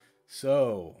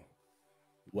So,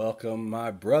 welcome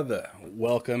my brother.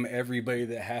 Welcome everybody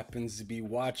that happens to be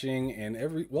watching and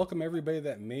welcome everybody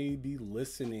that may be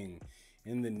listening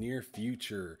in the near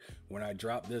future when I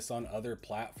drop this on other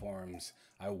platforms.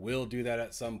 I will do that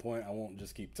at some point. I won't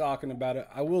just keep talking about it.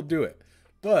 I will do it.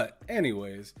 But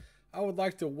anyways, I would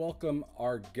like to welcome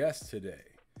our guest today.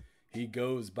 He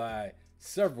goes by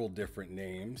several different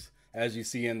names. As you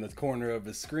see in the corner of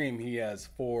his screen, he has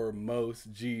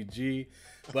Foremost GG,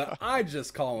 but I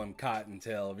just call him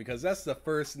CottonTail because that's the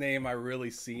first name I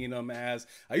really seen him as.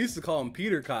 I used to call him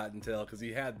Peter CottonTail because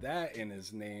he had that in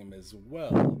his name as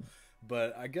well,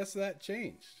 but I guess that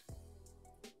changed.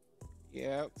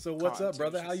 Yeah. So what's up,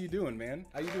 brother? How you doing, man?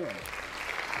 How you doing?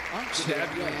 I'm Good to chilling,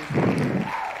 have you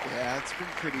man. Yeah, it's been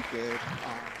pretty good.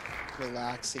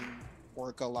 Relaxing,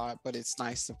 work a lot, but it's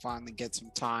nice to finally get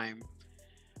some time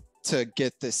to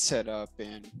get this set up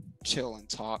and chill and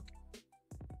talk.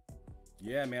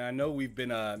 Yeah, man. I know we've been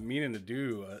meaning to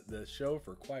do the show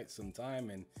for quite some time,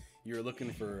 and you were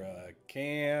looking for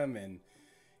Cam, and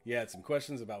you had some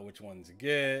questions about which one to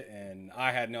get, and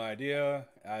I had no idea.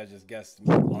 I just guessed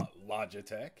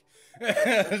Logitech.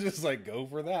 I was just like, go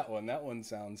for that one. That one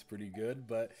sounds pretty good,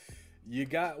 but you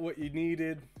got what you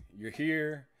needed. You're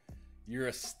here. You're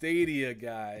a Stadia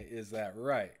guy. Is that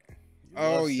right? You Oh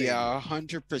love Stadia. yeah,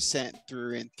 100%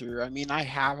 through and through. I mean, I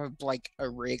have a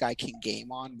rig I can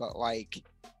game on, but like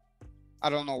I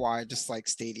don't know why I just like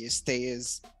Stadia.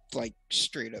 Stadia's like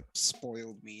straight up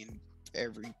spoiled me in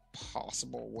every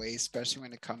possible way, especially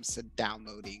when it comes to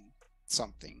downloading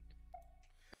something.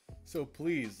 So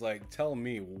please, like, tell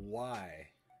me why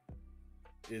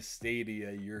is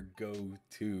Stadia your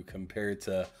go-to compared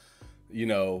to,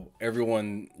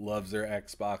 everyone loves their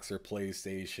Xbox or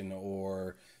PlayStation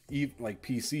or even like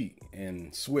PC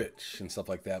and Switch and stuff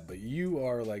like that, but you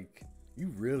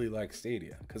really like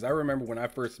Stadia. Because I remember when I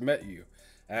first met you,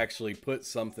 I actually put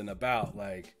something about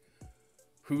like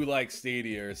who likes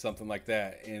Stadia or something like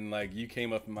that, and like you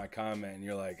came up in my comment and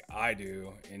you're like, I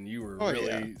do, and you were Oh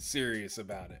yeah. really serious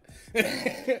about it.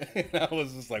 And I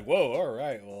was just like, whoa, all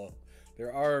right, well,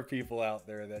 there are people out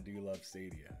there that do love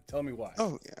Stadia. Tell me why.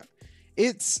 Oh yeah.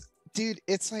 It's dude,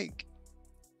 it's like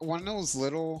one of those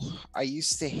little I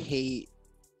used to hate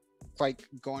like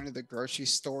going to the grocery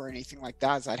store or anything like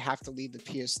that is I'd have to leave the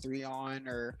PS3 on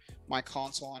or my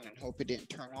console on and hope it didn't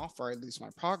turn off or I'd lose my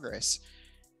progress.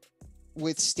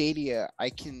 With Stadia,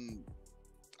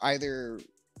 either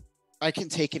I can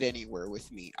take it anywhere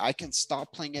with me. I can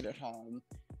stop playing it at home.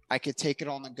 I could take it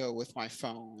on the go with my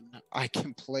phone. I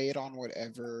can play it on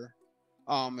whatever.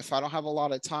 If I don't have a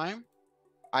lot of time,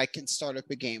 I can start up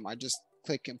a game. I just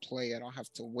click and play. I don't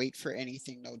have to wait for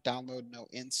anything, no download, no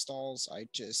installs. I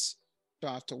just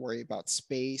don't have to worry about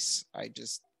space. I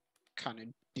just kind of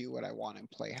do what I want and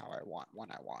play how I want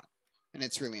when I want. And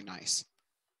it's really nice.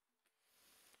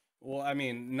 Well, I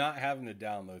mean, not having to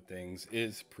download things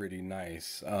is pretty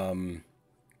nice.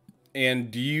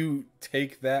 And do you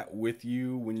take that with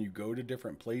you when you go to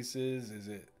different places? Is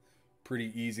it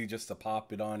pretty easy just to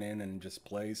pop it on in and just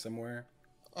play somewhere?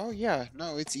 Oh yeah,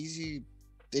 no, it's easy,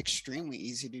 extremely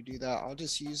easy to do that. I'll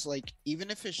just use like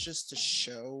even if it's just to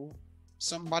show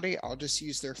somebody, I'll just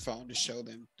use their phone to show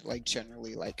them like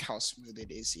generally like how smooth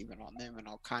it is even on them and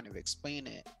I'll kind of explain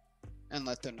it and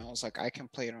let them know it's like I can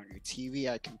play it on your TV,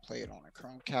 I can play it on a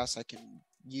Chromecast, I can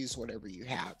use whatever you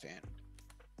have and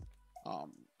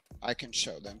um I can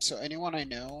show them. So anyone I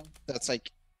know that's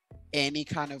like any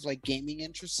kind of like gaming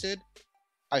interested,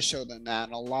 I show them that.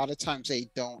 And a lot of times they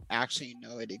don't actually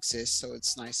know it exists. So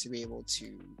it's nice to be able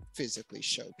to physically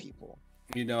show people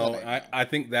You that know, I I, know. I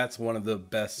think that's one of the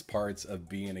best parts of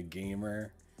being a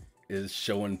gamer is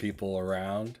showing people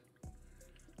around.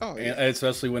 Oh And yeah.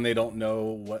 especially when they don't know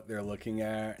what they're looking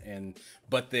at, and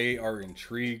but they are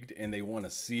intrigued and they want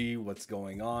to see what's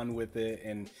going on with it.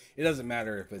 And it doesn't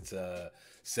matter if it's a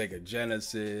Sega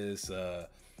Genesis, a,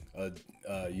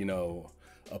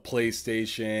 a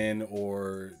PlayStation,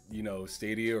 or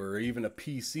Stadia, or even a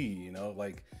PC.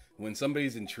 Like when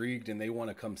somebody's intrigued and they want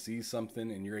to come see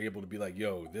something, and you're able to be like,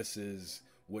 "Yo, this is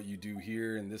what you do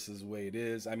here, and this is the way it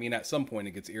is." I mean, at some point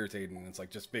it gets irritating, and it's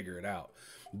like, just figure it out.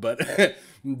 But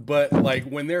but like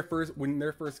when they're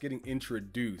first getting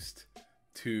introduced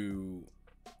to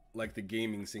like the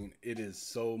gaming scene, it is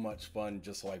so much fun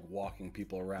just like walking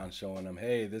people around, showing them,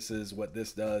 hey, this is what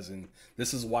this does, and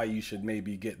this is why you should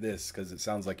maybe get this because it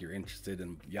sounds like you're interested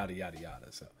in yada yada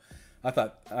yada. So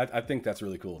I think that's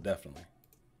really cool, definitely.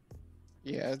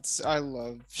 Yeah, it's I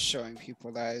love showing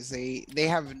people that is they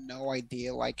have no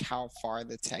idea like how far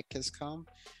the tech has come.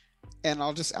 And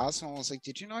I'll just ask them, I was like,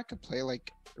 did you know I could play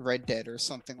like Red Dead or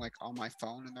something like on my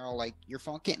phone? And they're all like, your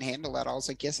phone can't handle that. I was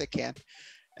like, yes, it can.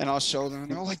 And I'll show them,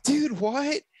 and they're all like, dude,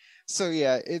 what? So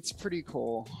yeah, it's pretty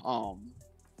cool.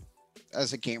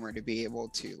 As a gamer to be able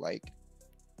to like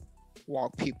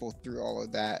walk people through all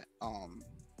of that,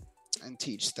 and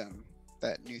teach them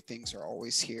that new things are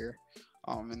always here,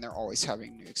 and they're always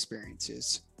having new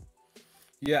experiences.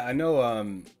 Yeah, I know.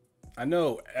 I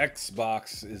know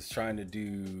Xbox is trying to do,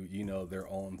 you know, their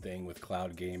own thing with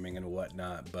cloud gaming and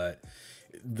whatnot, but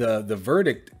the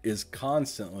verdict is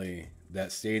constantly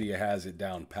that Stadia has it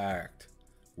down packed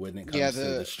when it Yeah, comes to the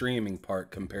the streaming part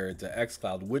compared to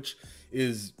XCloud, which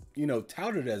is, you know,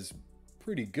 touted as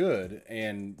pretty good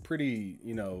and pretty,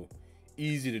 you know,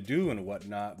 easy to do and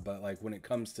whatnot. But like when it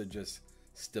comes to just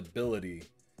stability,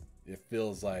 it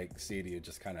feels like Stadia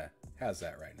just kind of has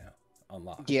that right now on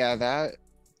lock. yeah,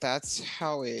 that's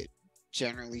how it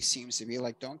generally seems to be.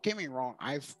 Like, don't get me wrong,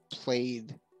 I've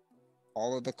played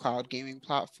all of the cloud gaming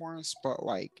platforms, but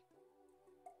like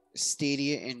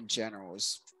Stadia in general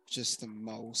is just the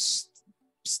most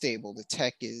stable. The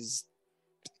tech is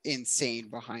insane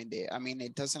behind it. I mean,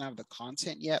 it doesn't have the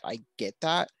content yet. I get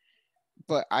that,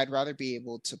 but I'd rather be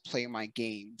able to play my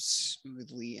games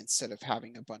smoothly instead of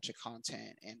having a bunch of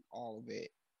content and all of it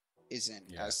isn't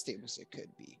Yeah. as stable as it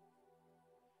could be.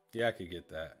 Yeah, I could get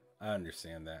that. I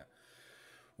understand that.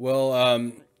 Well,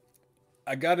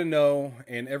 I got to know,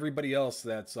 and everybody else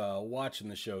that's watching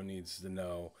the show needs to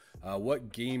know,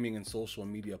 what gaming and social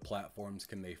media platforms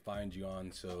can they find you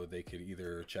on so they could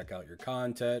either check out your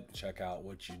content, check out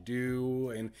what you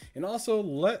do, and also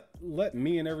let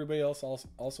me and everybody else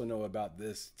also know about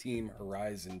this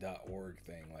teamhorizon.org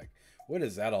thing. Like, what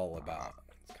is that all about?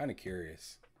 It's kind of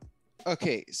curious.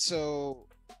 Okay, so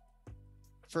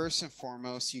first and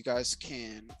foremost, you guys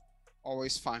can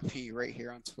always find me right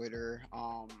here on Twitter,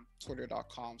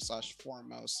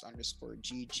 twitter.com/foremost underscore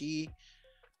GG.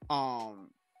 Um,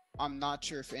 I'm not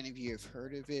sure if any of you have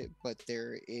heard of it, but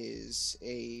there is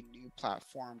a new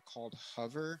platform called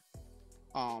Hover.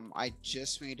 I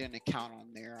just made an account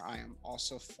on there. I am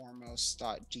also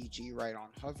foremost.gg right on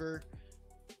Hover.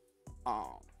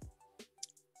 Um,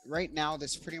 right now,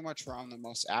 that's pretty much where I'm the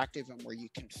most active and where you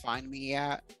can find me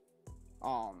at.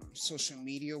 Social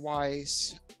media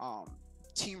wise,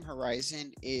 Team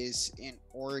Horizon is an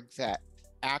org that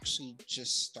actually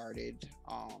just started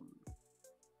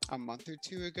a month or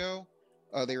two ago.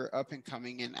 They were up and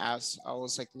coming, and as I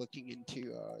was like looking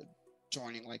into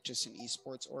joining like just an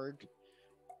esports org,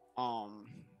 um,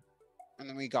 and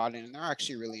then we got in, and they're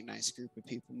actually a really nice group of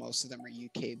people. Most of them are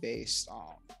UK based.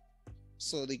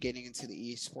 Slowly getting into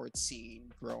the esports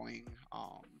scene, growing.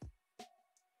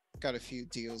 Got a few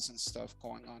deals and stuff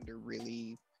going on to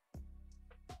really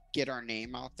get our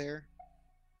name out there,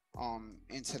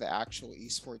 into the actual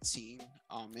esports scene.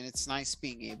 And it's nice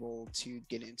being able to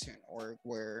get into an org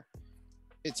where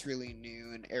it's really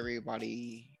new and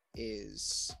everybody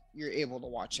is you're able to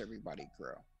watch everybody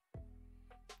grow.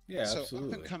 Yeah, So up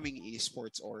and absolutely. coming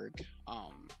esports org,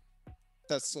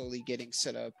 that's slowly getting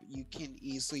set up. You can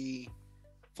easily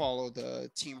follow the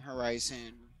Team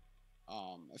Horizon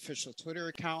official Twitter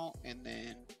account, and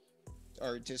then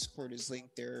our Discord is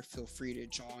linked there. Feel free to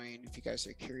join. If you guys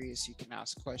are curious, you can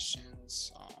ask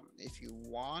questions. If you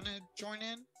want to join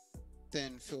in,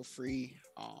 then feel free.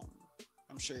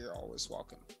 I'm sure you're always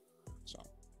welcome. So,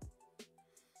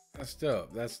 That's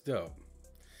dope. That's dope.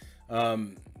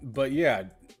 But yeah,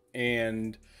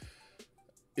 and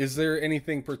is there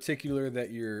anything particular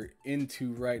that you're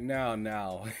into right now?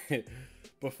 Now,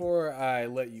 before I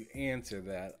let you answer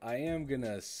that, I am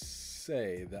gonna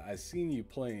say that I seen you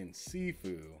playing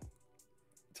Sifu,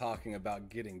 talking about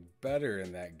getting better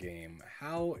in that game.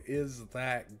 How is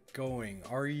that going?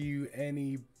 Are you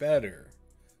any better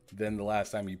than the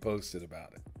last time you posted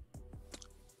about it?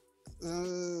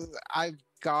 I've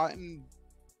gotten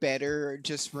better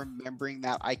just remembering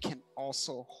that I can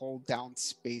also hold down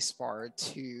spacebar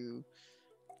to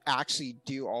actually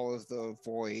do all of the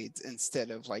voids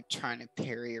instead of like trying to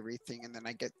parry everything and then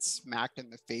I get smacked in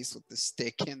the face with the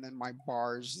stick and then my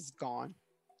bar is just gone.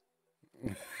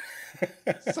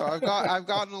 So I've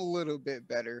gotten a little bit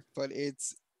better, but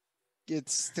it's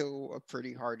still a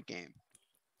pretty hard game.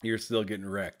 You're still getting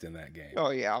wrecked in that game. Oh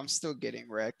yeah, I'm still getting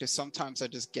wrecked. Sometimes I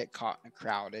just get caught in a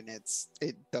crowd and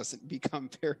it doesn't become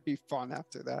very fun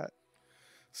after that.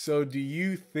 So, do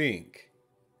you think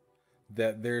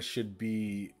that there should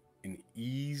be an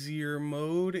easier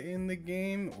mode in the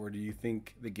game, or do you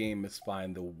think the game is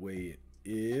fine the way it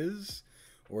is,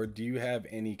 or do you have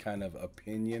any kind of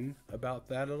opinion about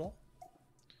that at all?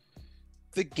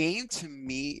 The game to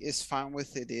me is fine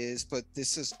with it is, but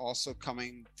this is also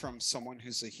coming from someone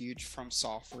who's a huge From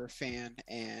Software fan,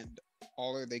 and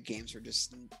all of the games are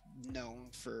just known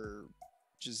for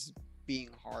just being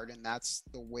hard, and that's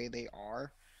the way they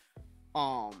are.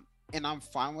 And I'm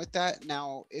fine with that.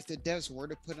 Now, if the devs were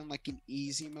to put in like an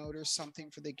easy mode or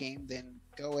something for the game, then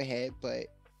go ahead. But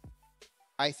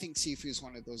I think Sifu is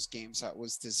one of those games that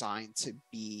was designed to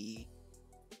be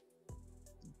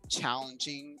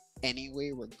challenging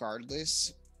anyway,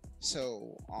 regardless.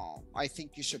 So I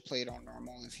think you should play it on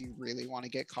normal. If you really want to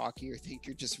get cocky or think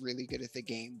you're just really good at the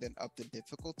game, then up the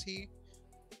difficulty.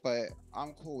 But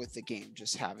I'm cool with the game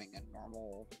just having a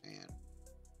normal and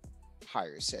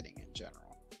higher setting in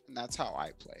general, and that's how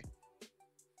I play.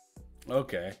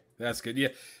 Okay, that's good. Yeah,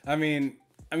 I mean,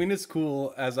 it's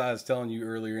cool. As I was telling you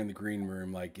earlier in the green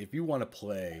room, like if you want to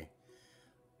play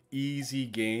easy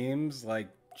games, like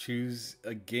choose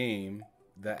a game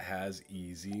that has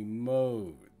easy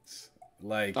modes.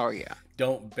 Like, Oh yeah.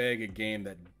 don't beg a game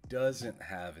that doesn't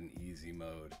have an easy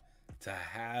mode to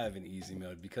have an easy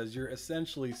mode, because you're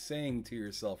essentially saying to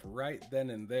yourself right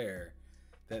then and there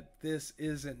that this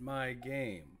isn't my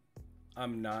game.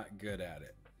 I'm not good at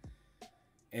it.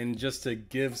 And just to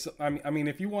give some, I mean,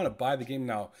 if you want to buy the game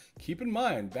now, keep in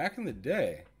mind, back in the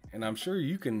day, and I'm sure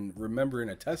you can remember and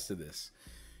attest to this,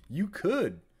 you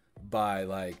could buy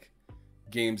like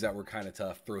games that were kind of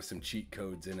tough, throw some cheat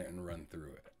codes in it and run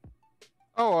through it.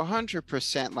 Oh,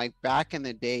 100%. Like back in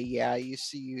the day, yeah, I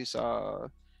used to use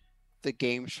the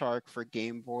Game Shark for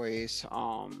Game Boys.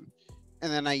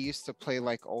 And then I used to play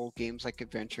like old games like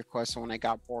Adventure Quest. So when I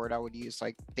got bored, I would use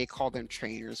like, they call them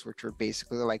trainers, which were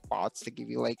basically like bots to give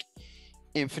you like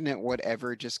infinite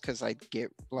whatever, just because I'd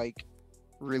get like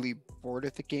really bored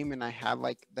of the game and I had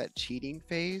like that cheating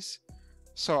phase.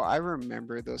 So I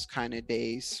remember those kind of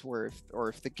days where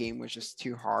if the game was just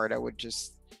too hard, I would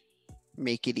just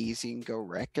make it easy and go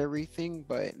wreck everything.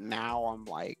 But now I'm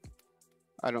like,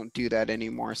 I don't do that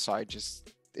anymore. So I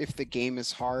just, if the game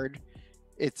is hard,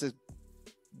 it's a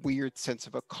weird sense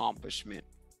of accomplishment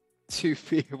to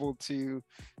be able to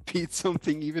beat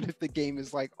something, even if the game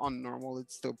is like on normal,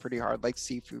 it's still pretty hard, like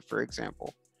Sifu, for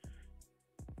example.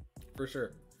 For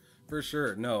sure. For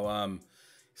sure. No,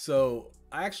 so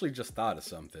I actually just thought of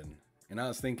something, and I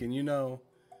was thinking,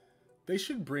 they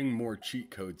should bring more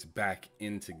cheat codes back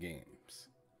into games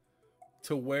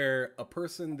to where a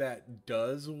person that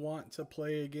does want to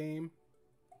play a game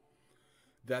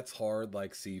that's hard,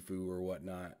 like Sifu or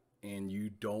whatnot, and you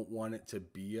don't want it to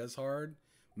be as hard,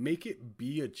 make it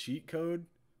be a cheat code,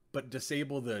 but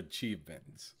disable the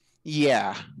achievements.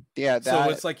 Yeah, yeah. So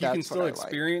it's like you can That's what still I like.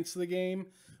 experience the game,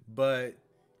 but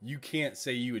you can't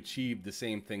say you achieved the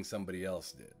same thing somebody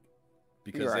else did,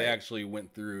 because they Right. actually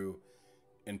went through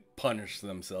and punished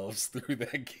themselves through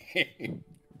that game.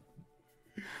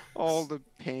 All the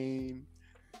pain.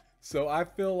 So I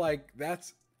feel like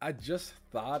I just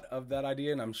thought of that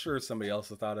idea, and I'm sure somebody else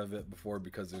has thought of it before,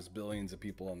 because there's billions of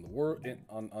people on the world,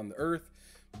 on the earth.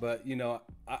 But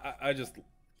I just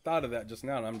thought of that just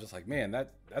now, and I'm just like, man,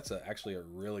 that's actually a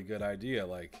really good idea.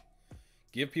 Like,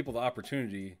 give people the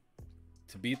opportunity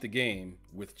to beat the game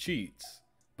with cheats,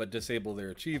 but disable their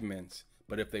achievements.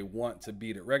 But if they want to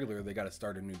beat it regular, they got to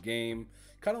start a new game.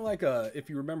 Kind of like if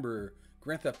you remember,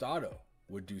 Grand Theft Auto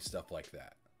would do stuff like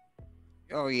that.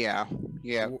 Oh yeah,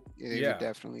 yeah. They Yeah, would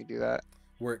definitely do that.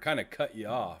 where it kind of cut you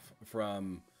off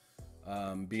from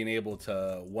being able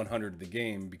to 100 the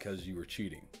game because you were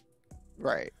cheating.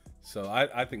 Right. So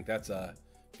I think that's a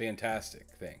fantastic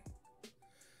thing.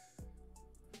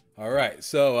 All right,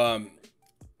 so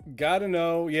gotta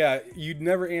know. Yeah, you'd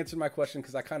never answered my question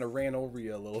because I kind of ran over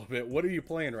you a little bit. What are you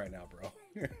playing right now,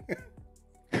 bro?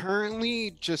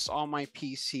 Currently, just on my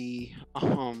PC,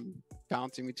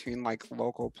 bouncing between like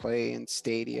local play and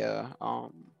Stadia,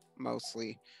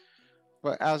 mostly.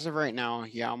 But as of right now,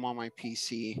 yeah, I'm on my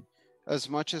PC. As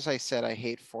much as I said I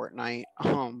hate Fortnite,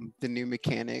 the new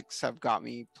mechanics have got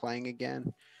me playing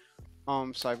again.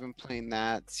 So I've been playing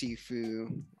that,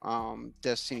 Sifu,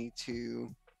 Destiny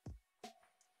 2,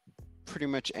 pretty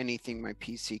much anything my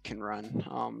PC can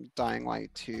run. Dying Light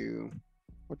 2,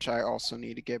 which I also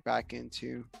need to get back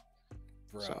into.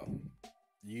 Bro, So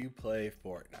you play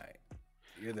Fortnite.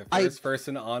 You're the I first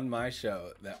person on my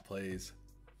show that plays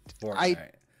Fortnite.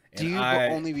 I And do,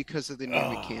 but only because of the new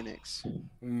oh, mechanics.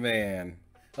 man.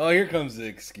 Oh, here comes the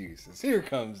excuses. Here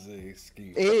comes the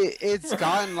excuses. It's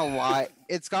gotten a lot.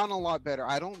 It's gotten a lot better.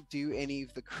 I don't do any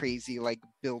of the crazy like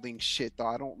building shit though.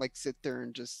 I don't like sit there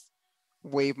and just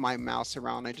wave my mouse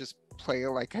around. I just play it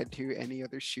like I do any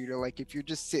other shooter. Like if you're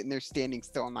just sitting there standing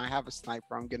still and I have a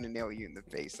sniper, I'm gonna nail you in the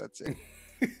face. That's it.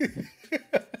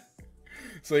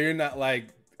 So you're not like,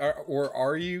 or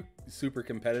are you super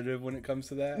competitive when it comes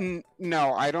to that?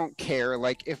 No, I don't care.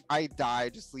 Like if I die,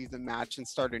 just leave the match and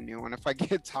start a new one. If I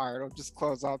get tired, I'll just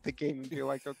close out the game and be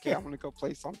like, okay, I'm gonna go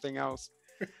play something else.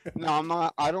 No, I'm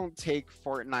not. I don't take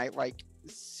Fortnite like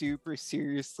super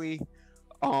seriously.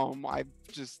 I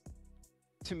just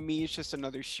to me it's just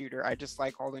another shooter. I just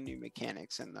like all the new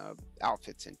mechanics and the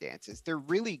outfits and dances. They're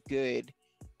really good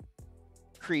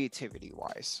creativity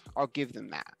wise. I'll give them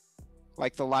that.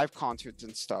 Like the live concerts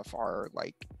and stuff are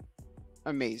like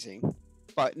amazing.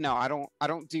 But no, I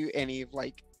don't do any of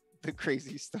like the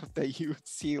crazy stuff that you would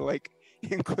see like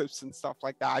in clips and stuff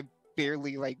like that. I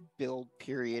barely like build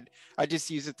period. I just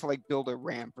use it to like build a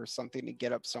ramp or something to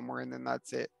get up somewhere and then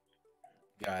that's it.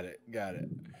 Got it. Got it.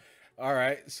 All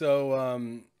right.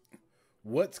 So,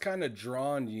 what's kind of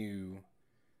drawn you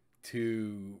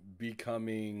to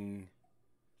becoming,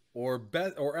 or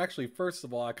actually, first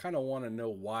of all, I kind of want to know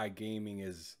why gaming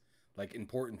is like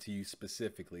important to you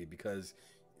specifically, because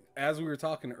as we were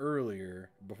talking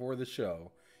earlier before the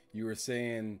show, you were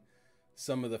saying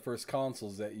some of the first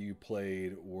consoles that you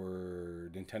played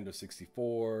were Nintendo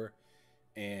 64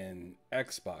 and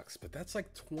Xbox, but that's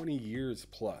like 20 years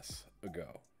plus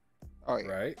ago, Oh yeah.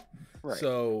 right? Right.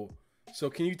 So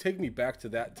can you take me back to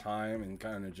that time and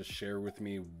kind of just share with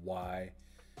me why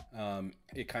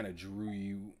it kind of drew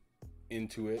you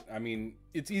into it? I mean,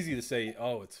 it's easy to say,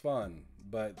 "Oh, it's fun,"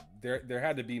 but there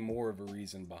had to be more of a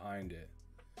reason behind it.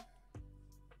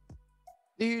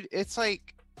 Dude, it's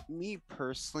like me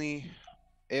personally,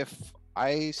 if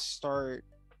I start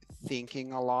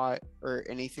thinking a lot or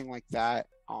anything like that,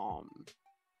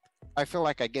 I feel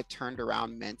like I get turned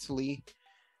around mentally.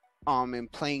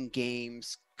 And playing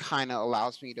games kind of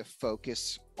allows me to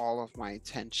focus all of my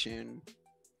attention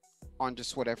on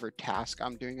just whatever task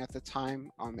I'm doing at the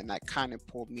time. And that kind of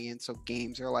pulled me in. So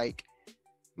games are like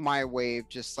my way of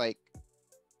just like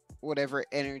whatever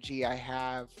energy I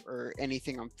have or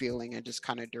anything I'm feeling, I just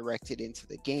kind of direct it into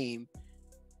the game.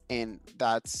 And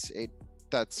that's it.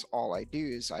 That's all I do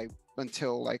is I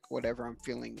until like whatever I'm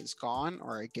feeling is gone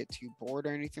or I get too bored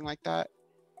or anything like that.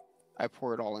 I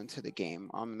pour it all into the game.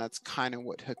 That's kind of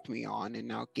what hooked me on. And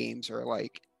now games are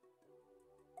like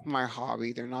my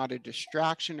hobby. They're not a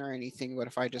distraction or anything, but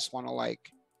if I just want to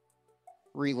like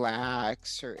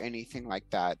relax or anything like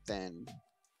that, then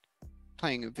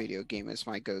playing a video game is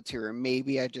my go-to. Or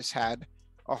maybe I just had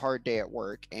a hard day at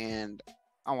work and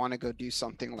I want to go do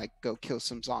something like go kill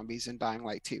some zombies in Dying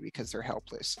Light 2 because they're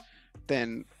helpless.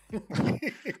 Then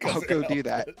I'll go do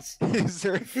that. Is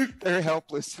they're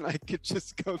helpless and I could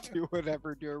just go do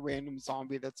whatever to a random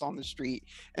zombie that's on the street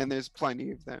and there's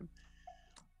plenty of them.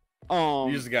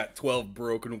 You just got 12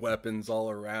 broken weapons all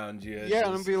around you. Yeah,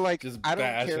 and I'll be like, just I don't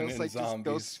care. bashing It's in like just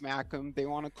go zombies. smack them. They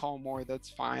want to call more, that's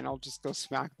fine. I'll just go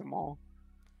smack them all.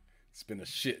 It's been a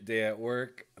shit day at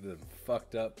work. I've been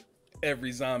fucked up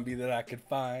every zombie that I could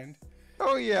find.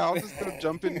 Oh yeah, I'll just go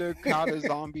jump into a crowd of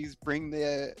zombies, bring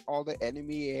all the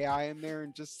enemy AI in there,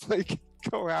 and just like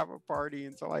go have a party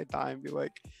until I die and be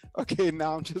like, okay,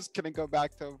 now I'm just gonna go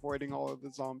back to avoiding all of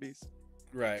the zombies.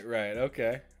 Right.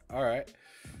 Okay. All right.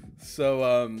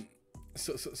 So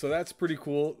that's pretty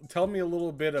cool. Tell me a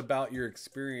little bit about your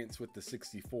experience with the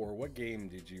 64. What game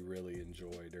did you really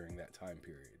enjoy during that time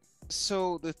period?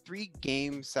 So the three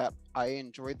games that I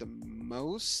enjoyed the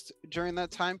most during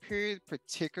that time period,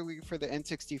 particularly for the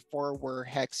N64, were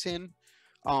Hexen.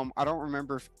 I don't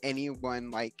remember if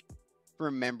anyone like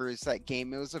remembers that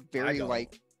game. It was a very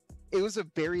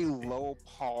low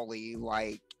poly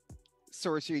like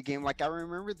sorcery game. Like I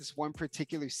remember this one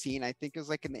particular scene, I think it was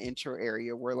like in the intro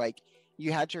area where like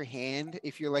you had your hand,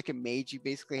 if you're like a mage, you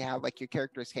basically have like your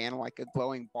character's hand like a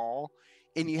glowing ball,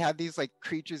 and you had these like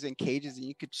creatures in cages and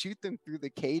you could shoot them through the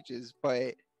cages,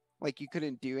 but like you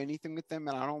couldn't do anything with them.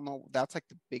 And I don't know, that's like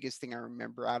the biggest thing I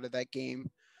remember out of that game.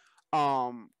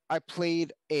 I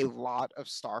played a lot of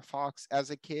Star Fox as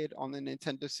a kid on the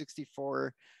Nintendo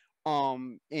 64.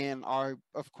 And our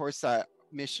of course that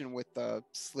mission with the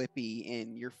Slippy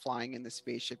and you're flying in the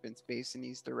spaceship in space and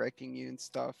he's directing you and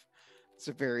stuff. It's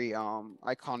a very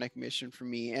iconic mission for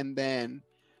me. And then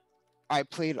I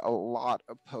played a lot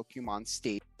of Pokemon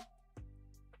Stadium.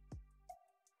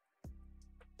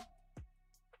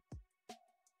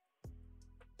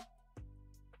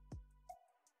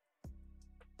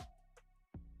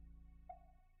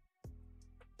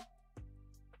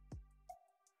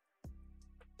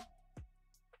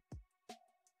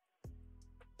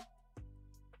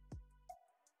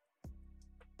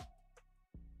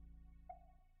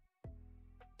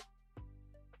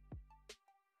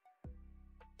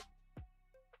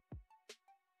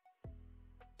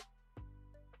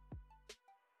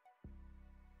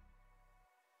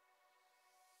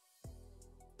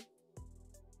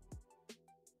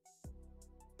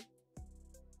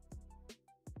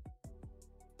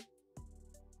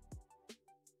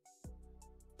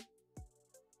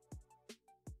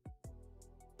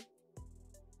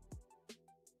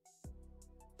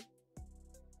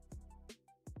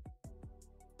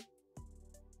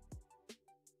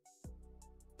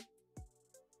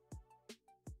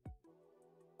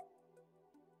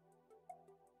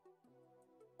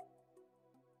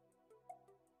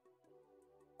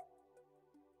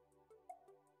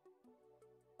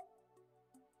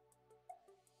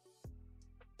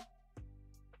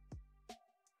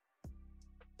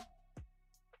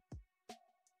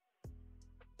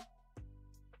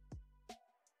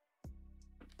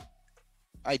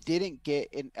 I didn't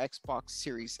get an Xbox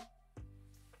Series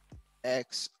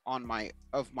X on my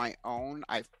own.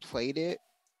 I've played it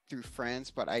through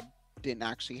friends, but I didn't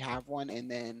actually have one. And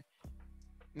then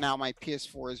now my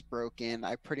PS4 is broken.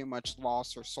 I pretty much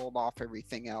lost or sold off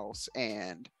everything else,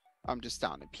 and I'm just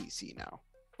down to PC now.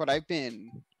 But I've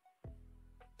been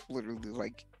literally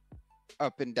like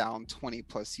up and down 20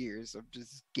 plus years of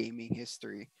just gaming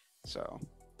history. So,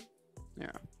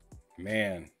 yeah.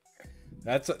 Man,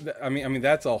 I mean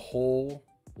that's a whole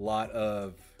lot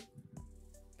of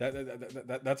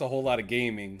that's a whole lot of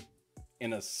gaming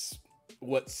in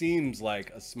what seems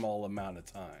like a small amount of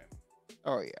time.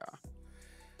 Oh yeah.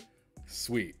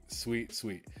 Sweet, sweet,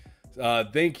 sweet.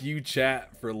 Thank you,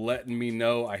 chat, for letting me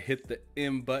know. I hit the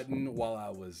M button while I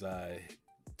was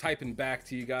typing back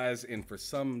to you guys, and for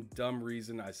some dumb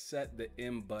reason, I set the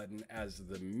M button as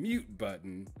the mute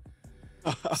button.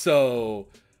 So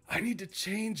I need to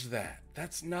change that.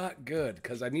 That's not good,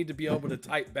 because I need to be able to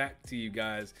type back to you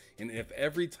guys. And if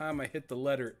every time I hit the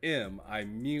letter M, I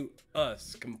mute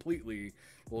us completely,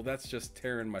 well, that's just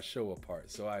tearing my show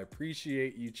apart. So I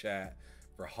appreciate you, chat,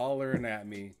 for hollering at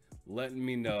me, letting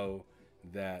me know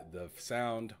that the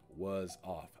sound was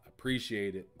off. I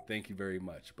appreciate it. Thank you very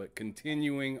much. But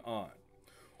continuing on,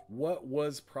 what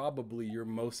was probably your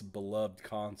most beloved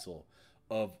console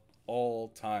of all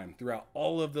time throughout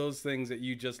all of those things that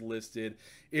you just listed?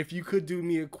 If you could do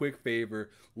me a quick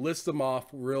favor, list them off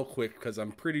real quick, because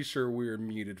I'm pretty sure we were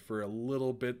muted for a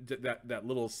little bit, that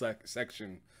little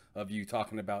section of you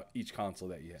talking about each console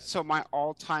that you had. So my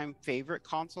all-time favorite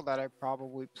console that I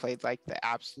probably played like the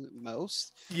absolute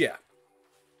most, Yeah.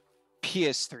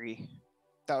 PS3.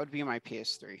 That would be my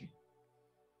PS3.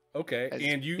 Okay. As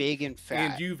And big and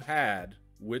fat. And you've had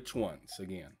which ones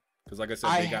again? Because like I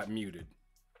said, they got muted.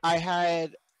 I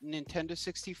had Nintendo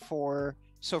 64.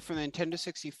 So from the Nintendo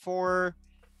 64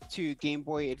 to Game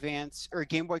Boy Advance, or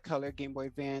Game Boy Color, Game Boy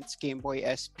Advance, Game Boy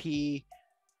SP,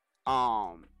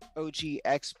 OG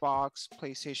Xbox,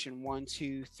 PlayStation 1,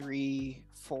 2, 3,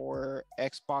 4,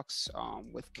 Xbox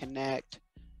with Kinect,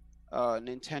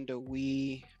 Nintendo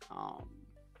Wii,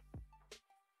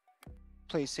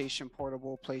 PlayStation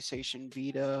Portable, PlayStation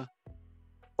Vita.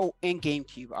 Oh, and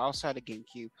GameCube. I also had a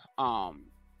GameCube.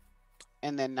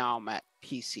 And then now I'm at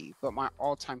PC. But my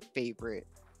all-time favorite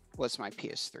was my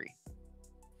PS3.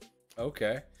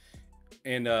 Okay.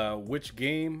 And which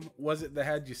game was it that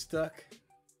had you stuck?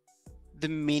 The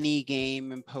mini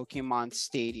game in Pokemon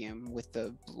Stadium with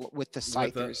the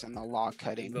scythers and the log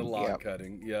cutting. The log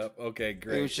cutting. Yep. Okay,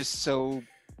 great. It was just so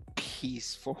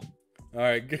peaceful. All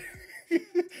right.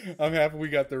 I'm happy we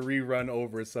got to rerun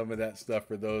over some of that stuff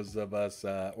for those of us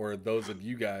or those of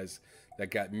you guys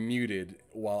that got muted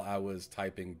while I was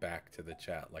typing back to the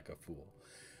chat like a fool.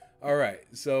 All right.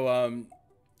 So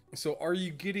are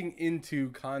you getting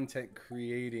into content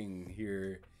creating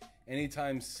here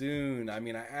anytime soon? I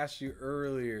mean, I asked you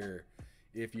earlier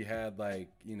if you had like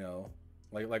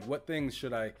what things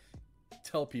should I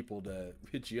tell people to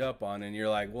hit you up on, and you're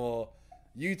like, well,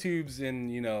 YouTube's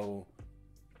in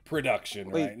production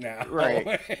right now.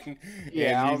 Right.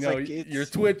 Yeah. And your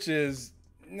Twitch is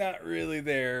not really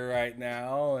there right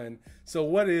now. And so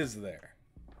what is there?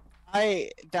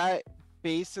 That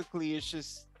basically is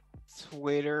just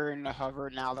Twitter and the Hover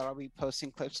now that I'll be posting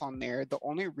clips on there. The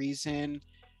only reason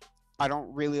I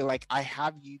don't really I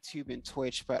have YouTube and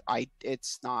Twitch, but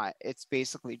it's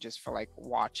basically just for like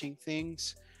watching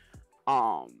things.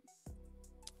 I'm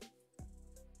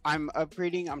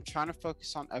trying to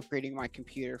focus on upgrading my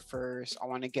computer first. I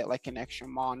want to get like an extra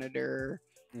monitor,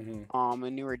 a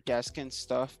newer desk and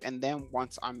stuff. And then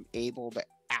once I'm able to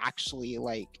actually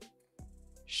like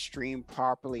stream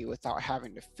properly without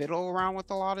having to fiddle around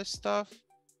with a lot of stuff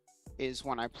is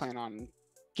when I plan on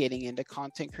getting into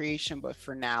content creation. But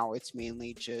for now, it's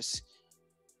mainly just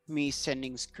me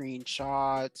sending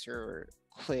screenshots or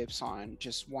clips on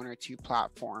just one or two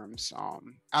platforms.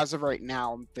 As of right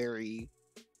now, I'm very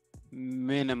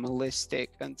minimalistic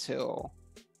until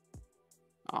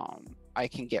I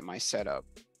can get my setup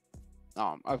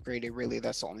upgraded. Really,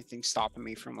 that's the only thing stopping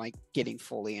me from like getting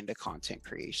fully into content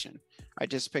creation. I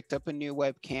just picked up a new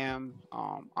webcam.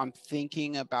 I'm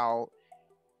thinking about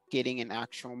getting an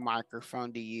actual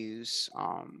microphone to use.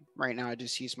 Right now I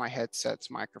just use my headset's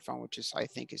microphone, which I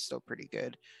think is still pretty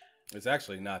good. It's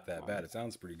actually not that bad. It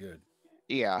sounds pretty good.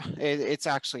 Yeah, it's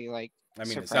actually like, I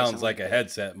mean, it sounds like a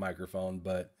headset microphone,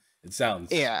 but it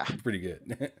sounds pretty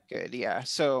good. Good, yeah.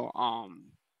 So,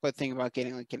 but thinking about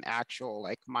getting like an actual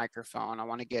like microphone, I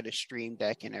want to get a stream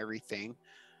deck and everything,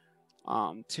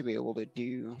 to be able to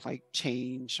do like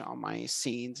change on my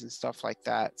scenes and stuff like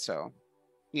that. So,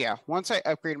 yeah, once I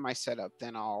upgrade my setup,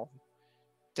 then I'll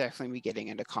definitely be getting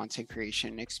into content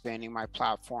creation, expanding my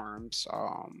platforms,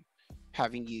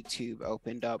 having YouTube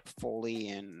opened up fully,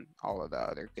 and all of the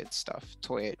other good stuff.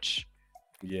 Twitch.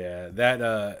 Yeah,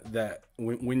 that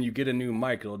when you get a new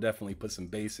mic, it'll definitely put some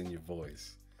bass in your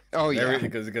voice. Oh yeah,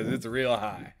 Because it's real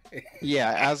high.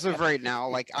 yeah. As of right now,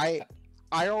 like I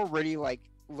already like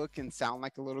look and sound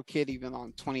like a little kid, even though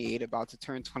I'm 28, about to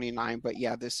turn 29. But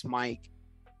yeah, this mic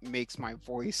makes my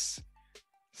voice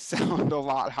sound a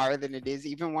lot higher than it is.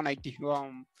 Even when I do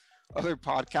other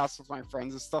podcasts with my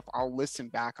friends and stuff, I'll listen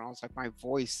back and I was like, my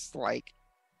voice like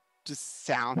just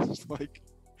sounds like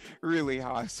really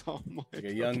high. So I'm Like like,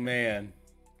 a young okay. man,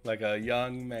 like a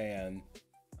young man,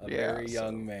 a Yeah, very so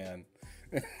young man.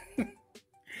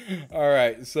 All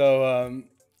right, so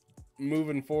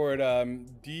moving forward,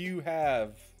 do you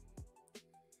have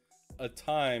a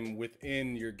time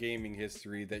within your gaming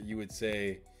history that you would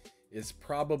say is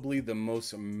probably the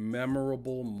most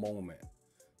memorable moment?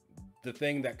 The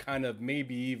thing that kind of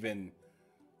maybe even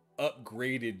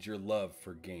upgraded your love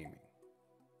for gaming?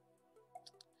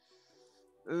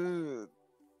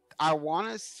 I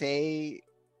want to say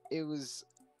it was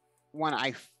when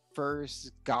I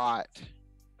first got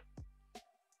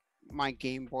my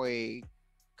Game Boy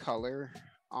Color.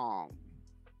 Um,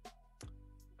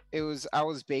 it was I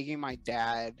was begging my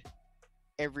dad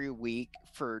every week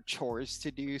for chores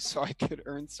to do so I could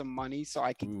earn some money so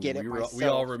I could Ooh, get it we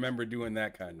all myself. remember doing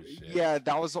that kind of shit. Yeah,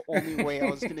 that was the only way I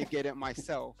was gonna get it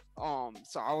myself.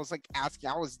 So I was like asking,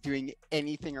 I was doing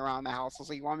anything around the house. I was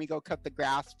like, you want me to go cut the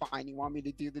grass? Fine. You want me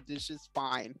to do the dishes?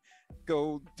 Fine.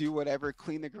 Go do whatever,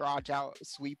 clean the garage out,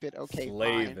 sweep it. Okay,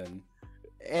 fine. Slaving.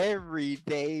 Every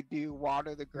day, do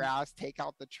water the grass, take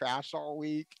out the trash all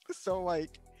week. So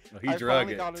like Well, he I drug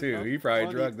finally it got too. enough He probably money.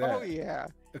 drugged Oh that. yeah.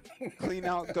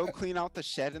 Go clean out the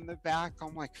shed in the back.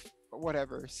 I'm like,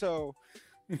 whatever. So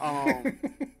um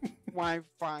when I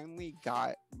finally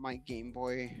got my Game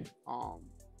Boy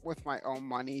with my own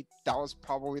money, that was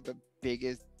probably the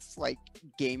biggest like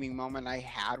gaming moment I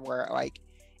had where like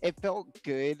it felt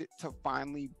good to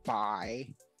finally buy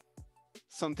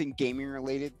something gaming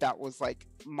related that was like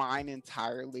mine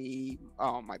entirely.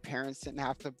 My parents didn't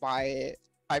have to buy it.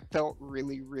 I felt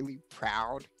really, really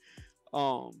proud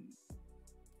um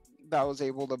that I was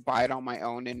able to buy it on my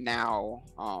own, and now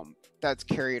that's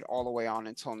carried all the way on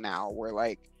until now where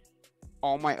like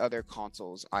all my other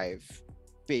consoles I've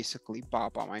basically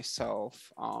bought by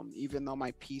myself. Even though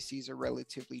my PC's a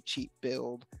relatively cheap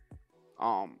build,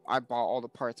 I bought all the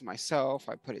parts myself.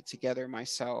 I put it together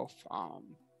myself.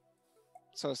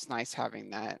 So it's nice having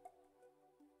that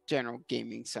general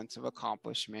gaming sense of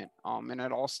accomplishment. And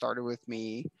it all started with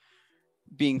me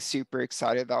being super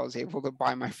excited that I was able to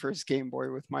buy my first Game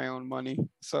Boy with my own money.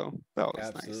 So that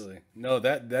was nice. Absolutely. No,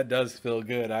 that does feel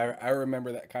good. I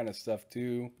remember that kind of stuff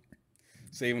too.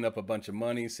 Saving up a bunch of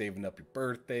money, saving up your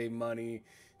birthday money,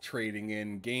 trading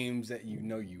in games that you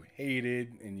know you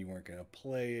hated and you weren't gonna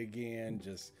play again,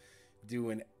 just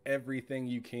doing everything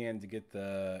you can to get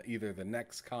the either the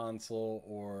next console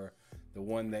or the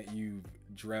one that you've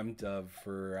dreamt of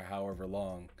for however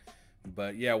long.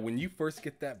 But yeah, when you first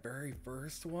get that very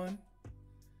first one,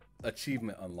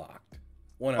 achievement unlocked.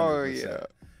 Oh 100%. yeah.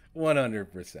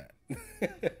 100%.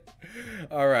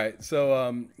 All right.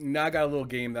 So now I got a little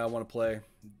game that I want to play.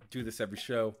 Do this every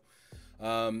show.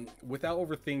 Without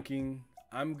overthinking,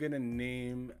 I'm going to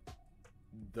name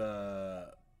the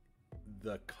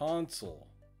console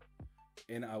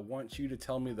and I want you to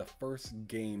tell me the first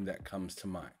game that comes to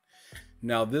mind.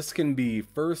 Now, this can be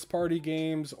first party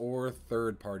games or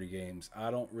third party games.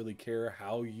 I don't really care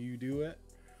how you do it.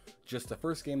 Just the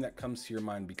first game that comes to your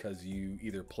mind because you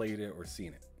either played it or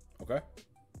seen it. Okay?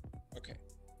 Okay.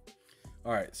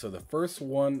 All right. So the first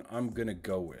one I'm going to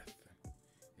go with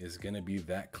is going to be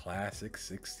that classic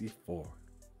 64.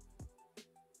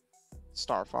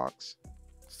 Star Fox.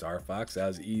 Star Fox, that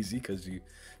was easy because you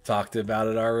talked about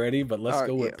it already, but let's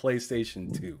go with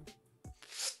PlayStation 2.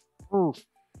 Oh,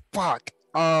 fuck.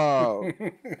 Oh,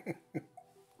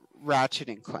 Ratchet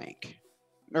and Clank.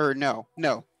 Or no,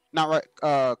 not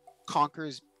right.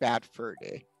 Conker's Bad Fur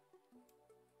Day.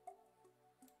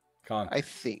 Conker. I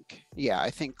think. Yeah, I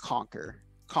think Conker.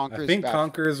 I think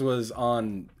Conker's was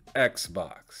on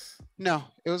Xbox. No,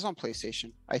 it was on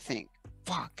PlayStation, I think.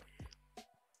 Fuck.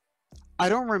 I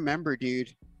don't remember,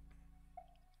 dude.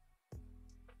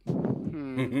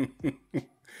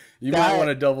 You might want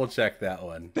to double check that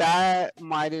one. That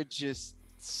might have just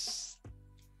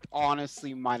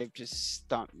honestly might have just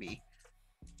stumped me.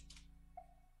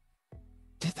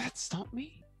 Did that stump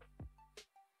me?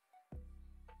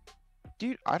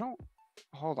 Dude, I don't.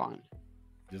 Hold on.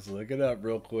 Just look it up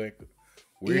real quick.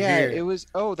 We're Yeah, it here. was.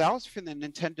 Oh, that was for the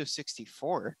Nintendo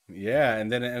 64. Yeah,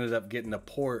 and then it ended up getting a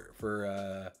port for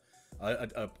a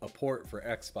port for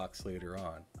Xbox later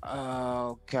on.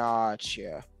 Oh,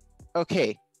 gotcha.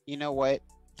 Okay, you know what?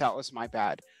 That was my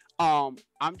bad. I'm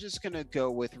just gonna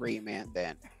go with Rayman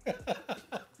then.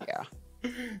 Yeah,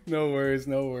 No worries,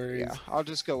 no yeah. worries. I'll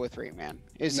just go with Rayman.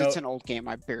 It's No, an old game.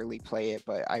 I barely play it,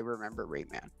 but I remember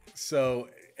Rayman. so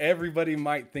everybody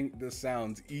might think this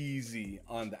sounds easy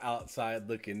on the outside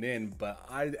looking in, but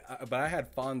I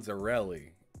had Fonzarelli,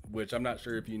 which I'm not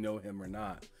sure if you know him or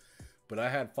not, but I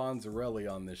had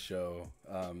Fonzarelli on this show.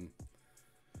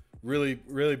 Really,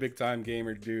 really big time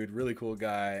gamer dude, really cool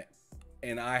guy,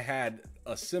 and I had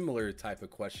a similar type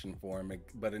of question for him,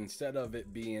 but instead of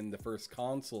it being the first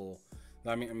console,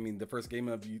 I mean the first game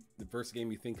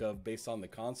you think of based on the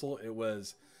console, it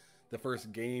was the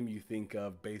first game you think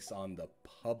of based on the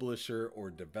publisher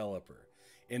or developer.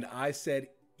 And I said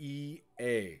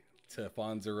EA to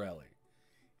Fonzarelli,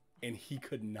 and he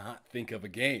could not think of a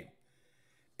game.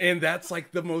 And that's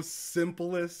like the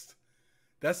simplest,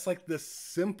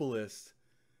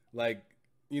 like,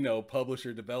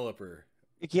 publisher developer,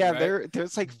 Yeah, right?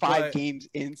 there's like five But games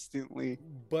instantly.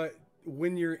 but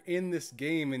when you're in this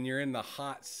game and you're in the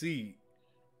hot seat,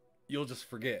 you'll just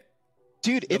forget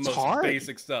Dude, the it's most hard.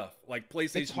 basic stuff, like It's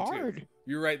PlayStation 2. hard.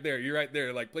 You're right there. You're right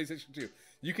there. Like PlayStation 2.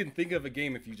 You can think of a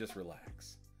game if you just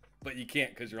relax. But you can't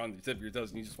because you're on the tip of your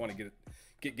toes and you just want to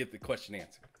get the question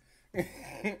answered.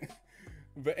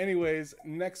 But anyways,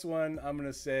 next one I'm going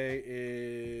to say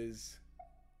is,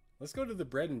 let's go to the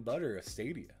bread and butter of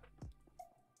Stadia.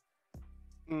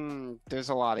 There's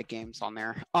a lot of games on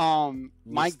there. My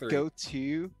List 3.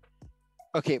 go-to,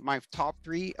 okay, my top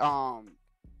three,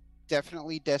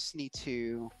 definitely Destiny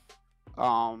 2.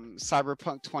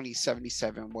 Cyberpunk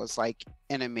 2077 was like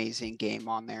an amazing game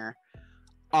on there.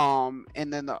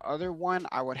 And then the other one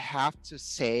I would have to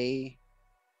say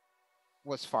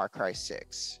was Far Cry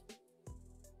 6.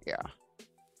 Yeah.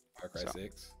 Far Cry So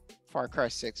 6. Far Cry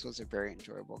 6 was a very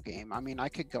enjoyable game. I mean, I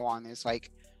could go on this,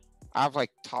 like, I have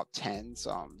like top tens.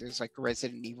 There's like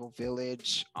Resident Evil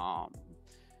Village.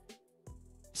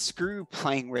 Screw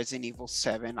playing Resident Evil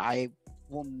 7. I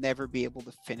will never be able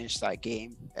to finish that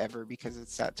game ever because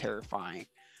it's that terrifying.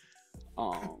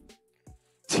 Um,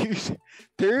 dude,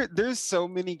 there's so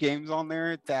many games on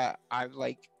there that I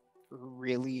like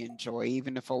really enjoy,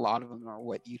 even if a lot of them are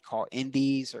what you'd call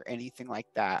indies or anything like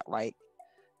that. Like,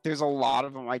 there's a lot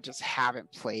of them I just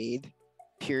haven't played,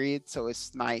 period. So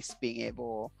it's nice being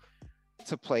able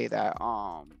to play that.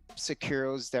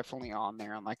 Sekiro is definitely on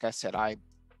there, and like I said, I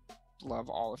love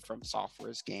all of From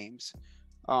Software's games.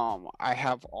 I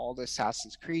have all the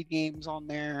Assassin's Creed games on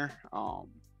there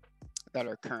that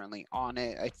are currently on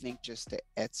it. I think just the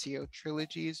Ezio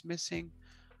trilogy is missing.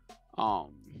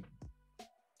 Um,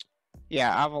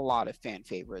 yeah, I have a lot of fan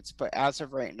favorites, but as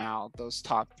of right now, those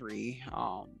top three,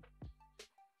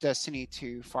 Destiny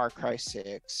 2, Far Cry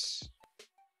 6,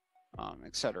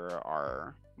 etc.,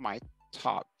 are my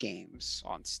top games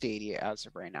on Stadia as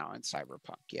of right now, in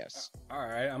Cyberpunk. Yes. All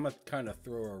right, I'm gonna kind of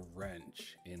throw a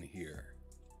wrench in here,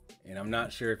 and I'm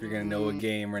not sure if you're gonna know a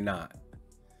game or not,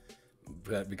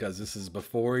 but because this is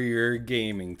before your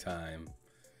gaming time.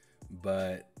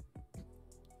 But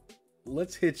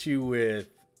let's hit you with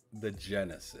the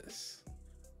Genesis.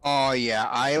 Oh yeah,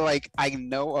 I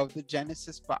know of the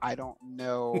Genesis, but I don't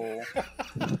know.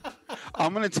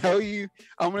 I'm gonna tell you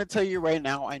right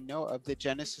now, I know of the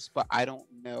Genesis, but I don't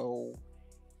know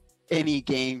any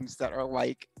games that are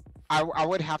like, I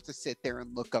would have to sit there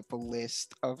and look up a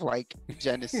list of like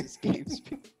Genesis games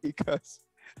because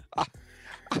I,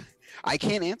 I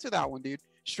can't answer that one, dude.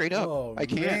 Straight up. Oh I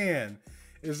can't.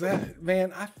 man,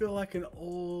 man? I feel like an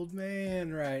old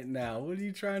man right now. What are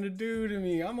you trying to do to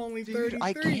me? I'm only Dude, 33.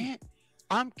 I can't.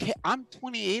 I'm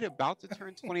 28, about to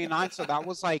turn 29, so that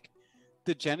was like,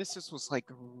 the Genesis was like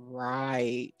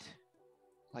right,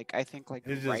 like I think like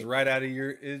It's right. just right out of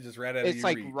your. It's just right out of It's your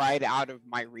like reach. right out of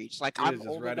my reach. Like, It I'm is just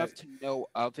old right enough out. to know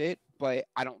of it, but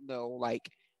I don't know like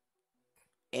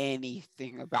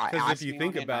anything about it. Because if Ask you me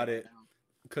think on it, and I about don't it, know.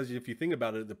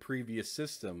 the previous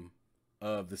system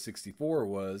of the 64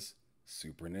 was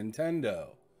Super Nintendo.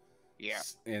 Yeah.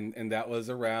 And that was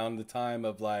around the time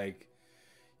of like,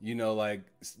 like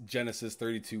Genesis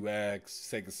 32X,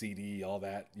 Sega CD, all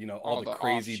that, all the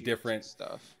crazy offshoots different and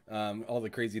stuff. all the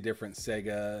crazy different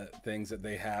Sega things that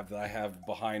they have that I have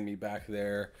behind me back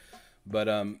there. But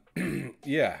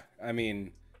yeah, I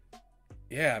mean,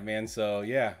 yeah, man. So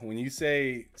yeah, when you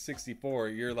say 64,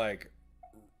 you're like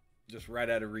just right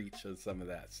out of reach of some of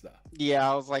that stuff. Yeah,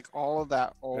 I was like, all of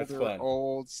that That's older, fun.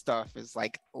 old stuff is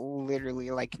like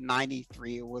literally like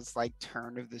 93 was like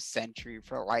turn of the century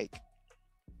for like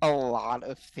a lot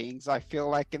of things, I feel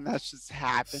like, and that's just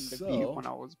happened to be So, when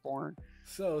I was born.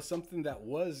 so something that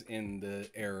was in the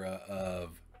era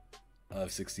of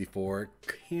 64,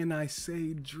 can I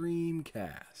say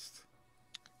Dreamcast?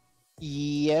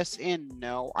 Yes and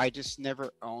no. I just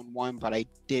never owned one, but I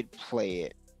did play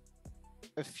it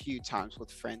a few times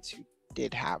with friends who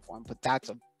did have one. But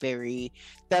that's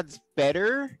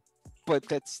better, but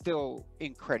that's still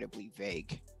incredibly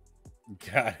vague.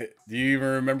 Got it. Do you even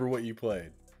remember what you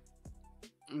played?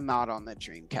 Not on the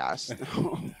Dreamcast,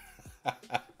 no.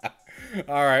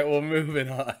 All right, well, moving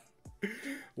on.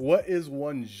 What is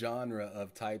one genre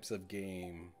of types of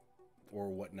game or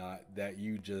whatnot that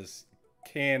you just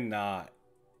cannot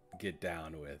get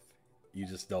down with? You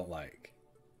just don't like?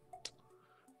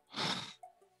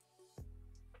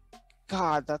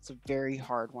 God, that's a very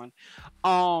hard one.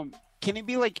 Can it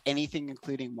be like anything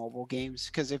including mobile games?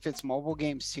 Because if it's mobile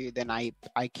games too, then I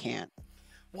can't.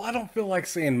 Well, I don't feel like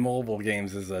saying mobile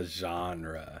games is a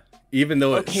genre, even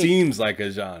though it Okay, seems like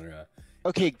a genre.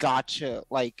 okay, gotcha.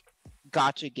 Like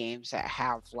gotcha games that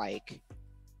have like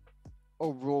a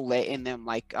roulette in them,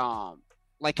 like how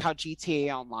GTA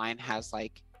Online has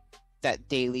like that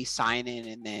daily sign in,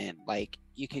 and then like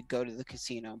you could go to the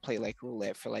casino and play like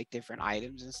roulette for like different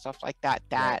items and stuff like that.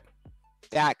 Right.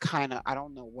 That kind of, I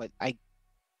don't know what, I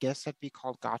guess that'd be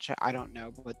called gotcha. I don't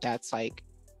know, but that's like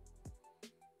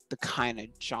the kind of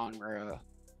genre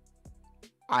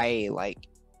I like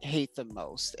hate the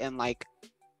most. And like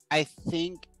I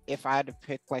think if I had to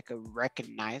pick like a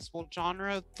recognizable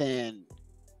genre, then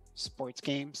sports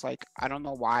games. Like I don't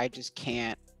know why I just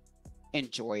can't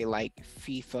enjoy like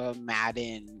FIFA,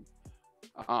 Madden,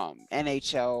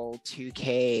 NHL,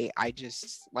 2K. I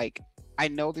just like, I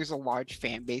know there's a large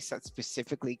fan base that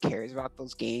specifically cares about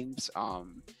those games.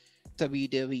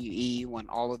 WWE, when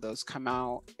all of those come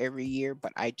out every year,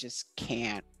 but I just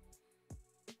can't.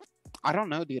 I don't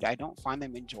know, dude. I don't find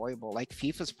them enjoyable. Like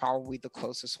FIFA's probably the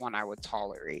closest one I would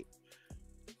tolerate.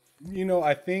 You know,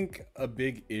 I think a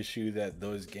big issue that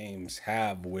those games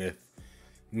have with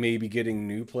maybe getting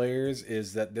new players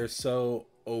is that they're so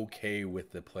okay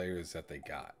with the players that they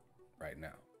got right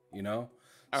now, you know?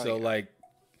 Oh So yeah. like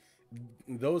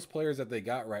those players that they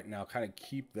got right now kind of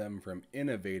keep them from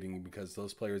innovating because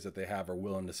those players that they have are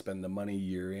willing to spend the money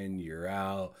year in, year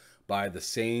out, buy the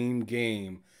same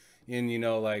game. And you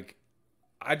know, like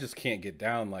I just can't get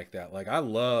down like that. Like I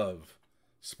love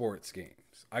sports games.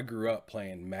 I grew up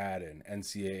playing Madden,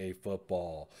 NCAA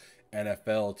football,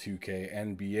 NFL 2K,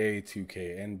 NBA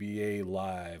 2K, NBA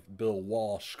Live, Bill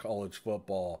Walsh college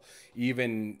football,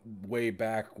 even way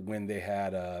back when they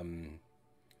had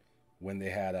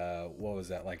what was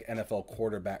that, like NFL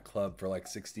quarterback club for like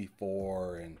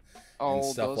 64 and Oh,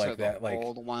 stuff those like are the that. Like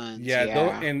old ones. yeah, though,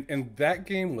 Yeah. and that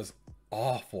game was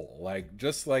awful. Like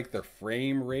just like the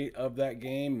frame rate of that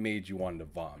game made you want to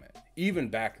vomit even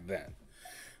back then.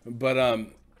 But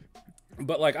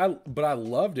but I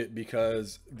loved it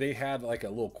because they had like a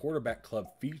little quarterback club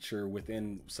feature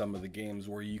within some of the games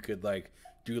where you could like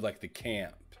do like the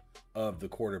camp of the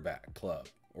quarterback club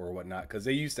or whatnot, because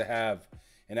they used to have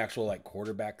an actual like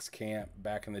quarterbacks camp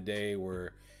back in the day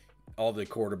where all the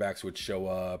quarterbacks would show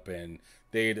up and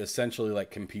they'd essentially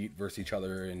like compete versus each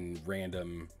other in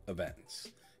random events,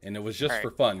 and it was just Right.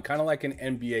 for fun, kind of like an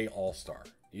NBA All-Star,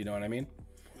 you know what I mean?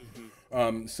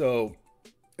 Hmm. So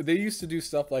they used to do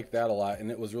stuff like that a lot,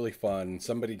 and it was really fun.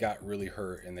 Somebody got really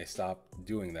hurt and they stopped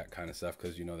doing that kind of stuff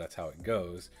because you know that's how it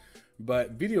goes.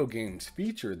 But video games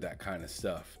featured that kind of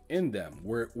stuff in them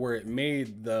where it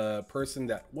made the person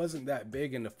that wasn't that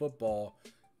big into football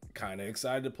kind of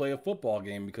excited to play a football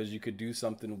game because you could do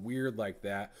something weird like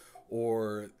that.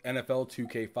 Or NFL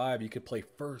 2K5, you could play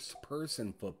first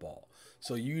person football.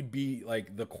 So you'd be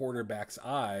like the quarterback's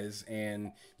eyes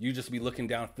and you just be looking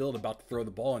downfield about to throw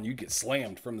the ball and you get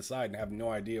slammed from the side and have no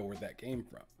idea where that came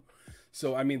from.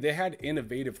 So, I mean, they had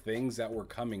innovative things that were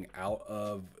coming out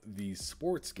of these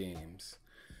sports games.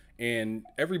 And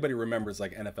everybody remembers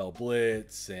like NFL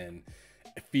Blitz and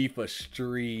FIFA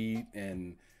Street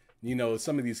and, you know,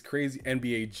 some of these crazy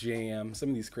NBA Jam, some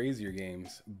of these crazier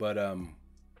games. But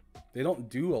they don't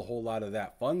do a whole lot of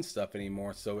that fun stuff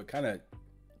anymore. So it kind of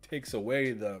takes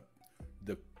away the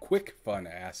quick fun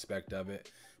aspect of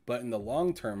it. But in the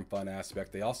long term fun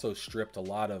aspect, they also stripped a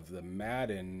lot of the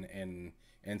Madden and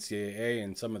NCAA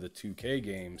and some of the 2K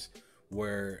games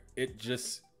where it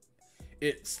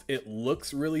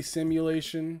looks really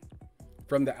simulation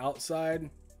from the outside,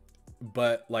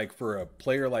 but like for a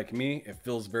player like me, it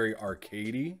feels very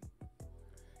arcadey.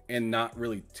 and not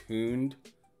really tuned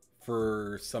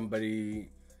for somebody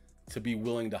to be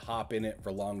willing to hop in it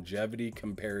for longevity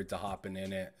compared to hopping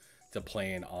in it to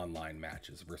playing online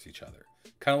matches versus each other.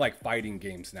 Kind of like fighting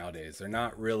games nowadays. They're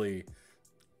not really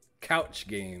couch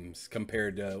games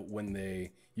compared to when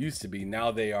they used to be.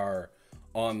 Now they are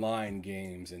online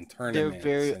games and tournaments.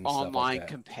 They're very and online stuff like that.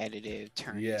 competitive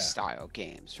tournament style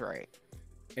games, right?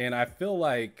 And I feel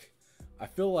like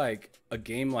a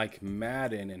game like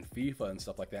Madden and FIFA and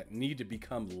stuff like that need to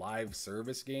become live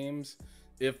service games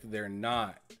if they're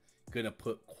not gonna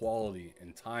put quality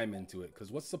and time into it.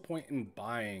 Because what's the point in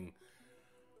buying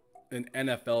an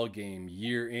NFL game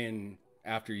year in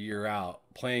after year out,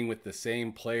 playing with the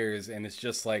same players, and it's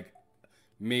just like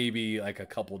maybe like a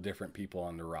couple different people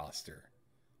on the roster,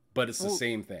 but it's the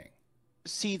same thing.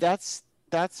 See, that's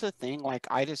the thing. Like,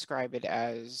 I describe it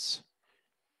as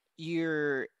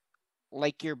you're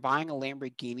buying a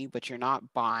Lamborghini, but you're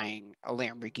not buying a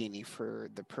Lamborghini for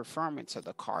the performance of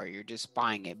the car. You're just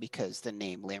buying it because the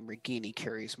name Lamborghini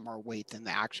carries more weight than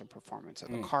the actual performance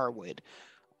of the car would.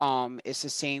 It's the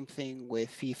same thing with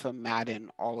FIFA,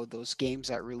 Madden, all of those games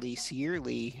that release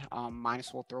yearly. Might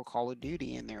as well throw Call of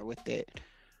Duty in there with it.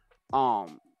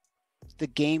 The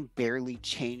game barely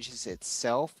changes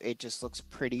itself. It just looks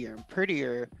prettier and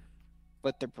prettier,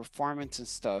 but the performance and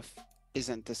stuff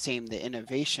isn't the same. The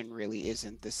innovation really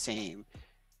isn't the same.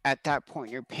 At that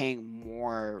point, you're paying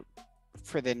more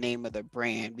for the name of the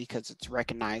brand because it's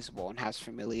recognizable and has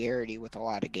familiarity with a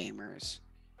lot of gamers.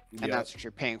 And that's what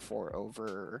you're paying for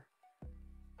over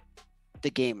the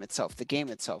game itself. The game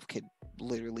itself could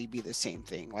literally be the same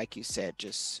thing, like you said,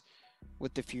 just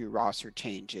with a few roster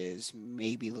changes,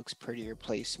 maybe looks prettier,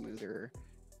 plays smoother,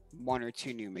 one or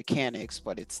two new mechanics,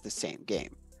 but it's the same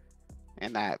game.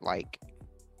 And that, like,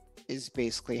 is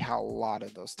basically how a lot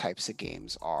of those types of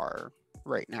games are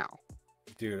right now.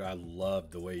 Dude, I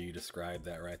love the way you described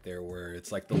that right there, where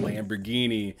it's like the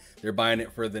Lamborghini, they're buying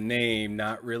it for the name,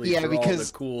 not really for all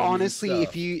the cool honestly, new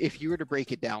stuff. if you were to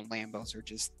break it down, Lambos are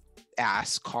just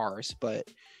ass cars, but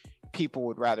people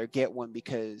would rather get one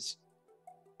because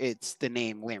it's the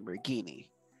name Lamborghini,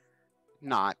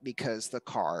 not because the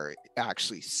car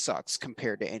actually sucks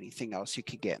compared to anything else you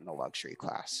could get in the luxury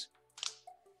class.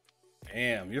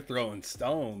 Damn, you're throwing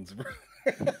stones, bro.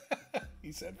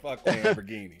 He said fuck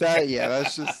Lamborghini.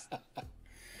 That's just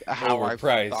how I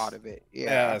thought of it.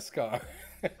 Yeah. Ass car.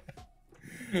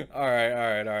 All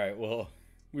right. Well,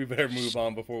 we better move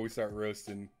on before we start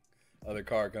roasting other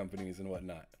car companies and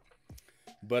whatnot.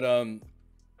 But ooh,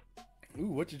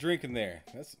 what you drinking there?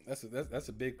 That's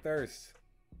a big thirst.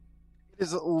 It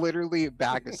is literally a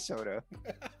bag of soda.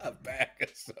 A bag of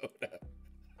soda.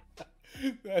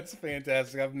 That's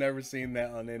fantastic. I've never seen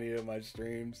that on any of my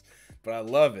streams, but I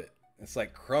love it. It's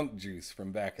like crunk juice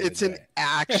from back in the day. It's an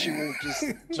actual just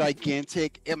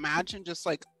gigantic. Imagine just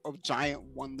like a giant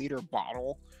 1 liter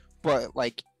bottle, but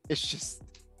like it's just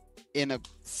in a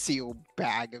sealed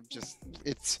bag of just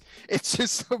it's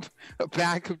just a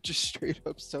bag of just straight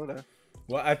up soda.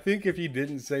 Well, I think if you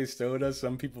didn't say soda,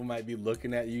 some people might be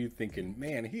looking at you thinking,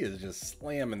 man, he is just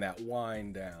slamming that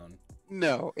wine down.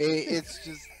 No, it's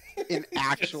just an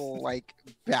actual like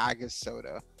bag of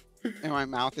soda. And my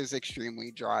mouth is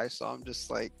extremely dry, so I'm just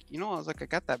like, I was like, I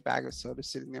got that bag of soda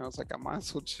sitting there. I was like, I might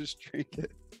as well just drink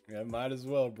it. Yeah, might as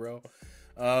well, bro.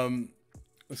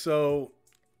 So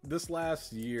this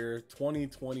last year,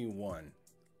 2021,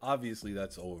 obviously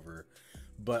that's over,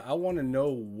 but I want to know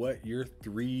what your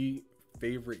 3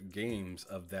 favorite games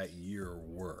of that year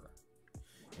were,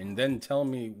 and then tell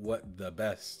me what the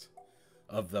best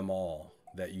of them all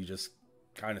that you just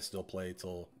kind of still play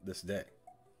till this day.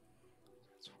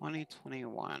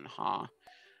 2021, huh?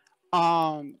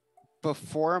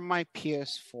 Before my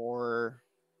PS4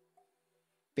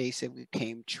 basically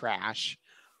became trash,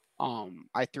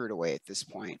 I threw it away at this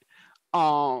point.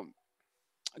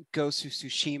 Ghost of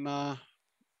Tsushima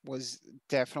was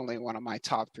definitely one of my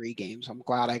top 3 games. I'm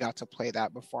glad I got to play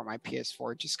that before my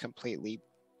PS4 just completely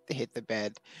hit the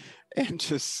bed and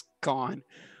just gone.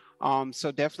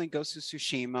 So definitely Ghost of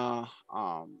Tsushima,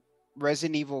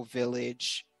 Resident Evil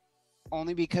Village,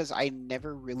 only because I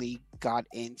never really got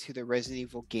into the Resident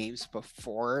Evil games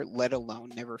before, let alone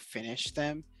never finished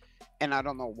them. And I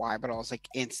don't know why, but I was like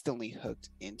instantly hooked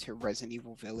into Resident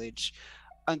Evil Village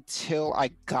until I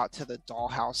got to the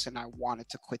dollhouse and I wanted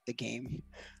to quit the game.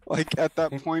 Like at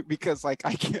that point, because like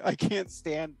I can't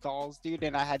stand dolls, dude,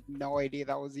 and I had no idea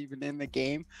that was even in the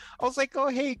game. I was like, oh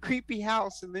hey, creepy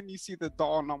house, and then you see the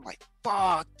doll and I'm like,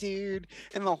 fuck, dude.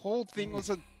 And the whole thing was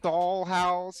a doll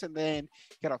house, and then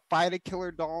you gotta fight a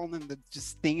killer doll and then the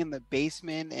just thing in the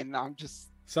basement, and I'm just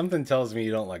Something tells me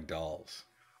you don't like dolls.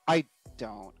 I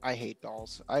don't. I hate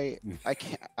dolls. I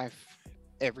can't. I've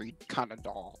every kind of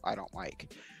doll I don't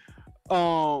like.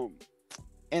 Um,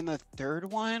 and the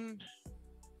third one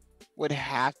would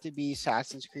have to be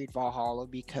Assassin's Creed Valhalla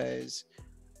because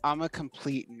I'm a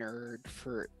complete nerd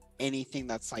for anything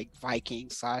that's like Viking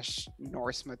slash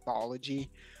Norse mythology.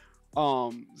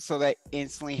 So that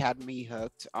instantly had me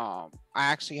hooked. I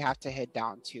actually have to head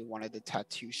down to one of the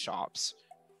tattoo shops.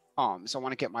 So I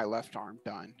want to get my left arm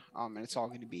done. And it's all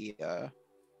going to be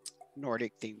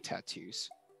Nordic themed tattoos.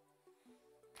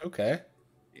 Okay.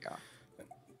 Yeah.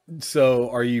 So,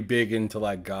 are you big into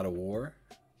like God of War?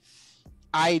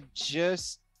 I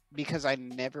just because I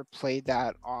never played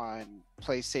that on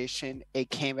PlayStation, it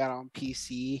came out on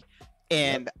PC, Yep.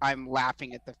 and I'm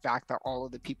laughing at the fact that all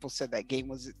of the people said that game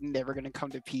was never going to come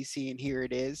to PC, and here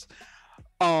it is.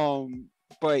 Um,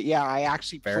 but yeah, I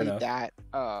actually Fair played enough. that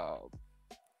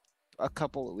a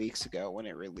couple of weeks ago when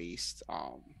it released.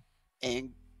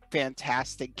 And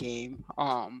fantastic game.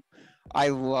 I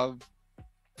love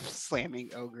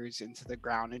slamming ogres into the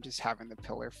ground and just having the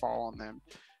pillar fall on them.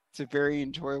 It's a very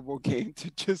enjoyable game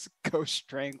to just go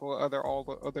strangle all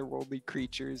the otherworldly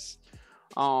creatures.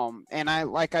 And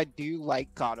I do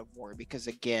like God of War because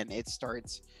again it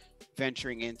starts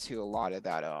venturing into a lot of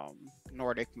that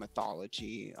Nordic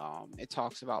mythology. It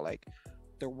talks about like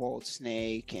the world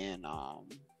snake and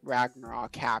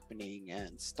Ragnarok happening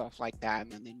and stuff like that.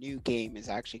 And then the new game is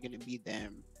actually going to be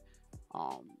them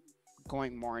um,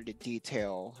 going more into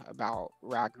detail about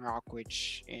Ragnarok,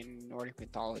 which in Nordic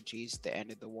mythology is the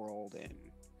end of the world and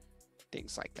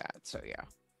things like that. So yeah,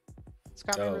 it's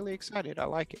got me Oh, really excited. I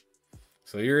like it.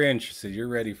 so you're interested. You're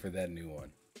ready for that new one.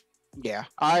 Yeah,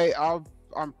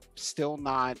 I'm still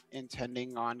not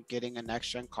intending on getting a next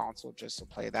gen console just to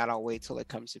play that. I'll wait till it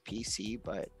comes to PC,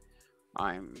 but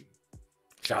I'm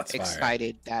Shots fired.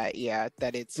 excited that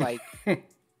that it's like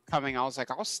coming. I was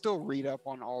like, I'll still read up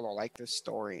on all the like the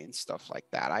story and stuff like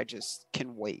that. I just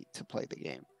can wait to play the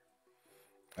game.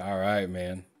 All right,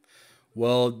 man.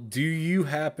 Well, do you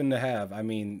happen to have? I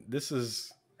mean,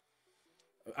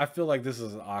 I feel like this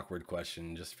is an awkward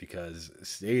question just because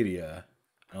Stadia,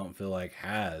 I don't feel like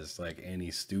has like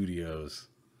any studios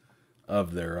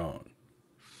of their own.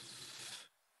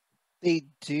 They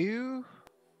do,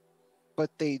 but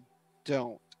they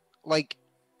don't. Like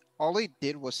all they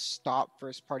did was stop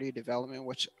first party development,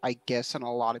 which I guess in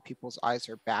a lot of people's eyes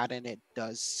are bad and it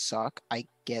does suck. I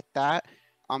get that.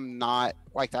 I'm not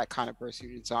like that kind of person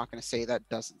who's not going to say that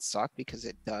doesn't suck because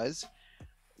it does.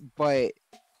 But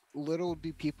little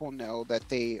do people know that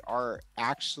they are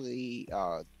actually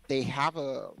they have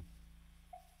a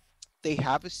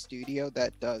studio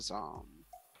that does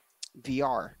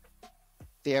VR.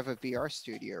 They have a VR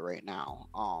studio right now,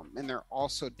 and they're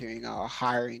also doing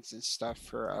hirings and stuff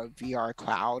for VR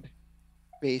cloud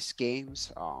based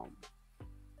games.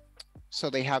 So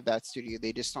they have that studio.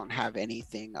 They just don't have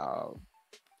anything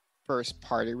first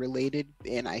party related,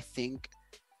 and I think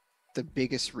the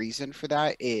biggest reason for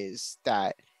that is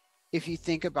that if you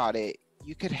think about it,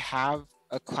 you could have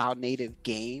a cloud native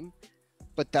game,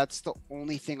 but that's the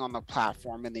only thing on the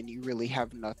platform, and then you really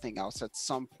have nothing else. At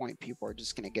some point, people are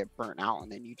just going to get burnt out,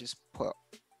 and then you just put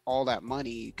all that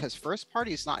money because first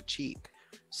party is not cheap.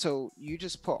 So you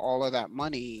just put all of that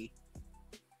money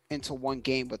into one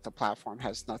game, but the platform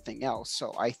has nothing else.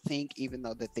 So I think even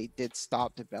though that they did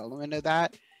stop development of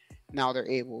that, now they're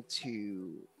able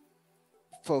to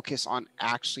focus on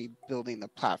actually building the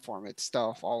platform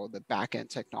itself, all of the back end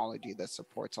technology that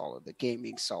supports all of the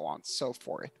gaming, so on and so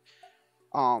forth.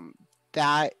 Um,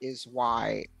 that is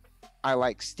why I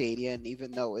like Stadia, and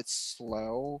even though it's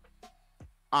slow,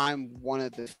 I'm one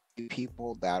of the few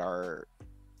people that are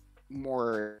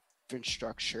more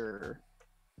infrastructure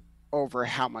over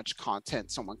how much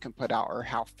content someone can put out or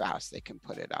how fast they can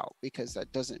put it out, because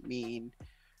that doesn't mean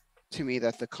to me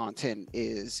that the content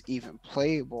is even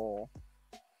playable,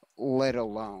 let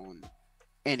alone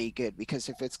any good, because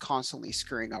if it's constantly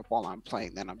screwing up while I'm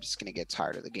playing, then I'm just going to get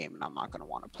tired of the game and I'm not going to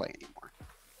want to play anymore.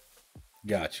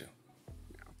 Gotcha.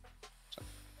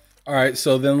 All right,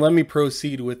 so then let me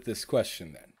proceed with this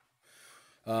question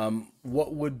then.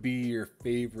 What would be your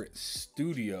favorite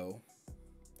studio,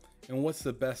 and what's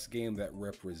the best game that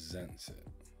represents it?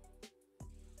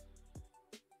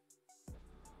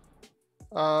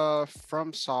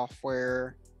 From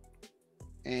Software,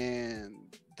 and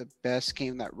the best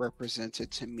game that represents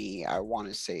it to me, I want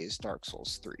to say, is Dark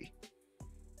Souls 3.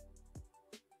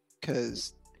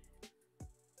 Because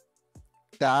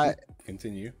that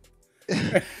Continue.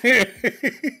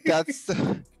 that's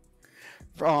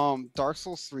Dark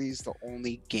Souls 3 is the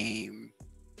only game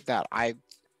that I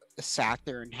sat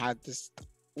there and had this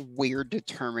weird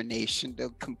determination to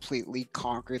completely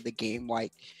conquer the game.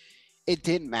 Like, it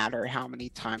didn't matter how many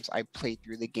times I played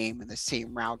through the game in the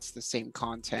same routes, the same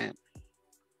content.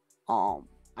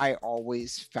 I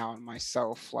always found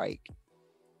myself like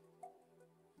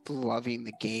loving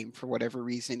the game for whatever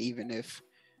reason, even if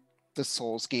the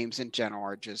Souls games in general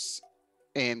are just,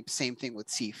 and same thing with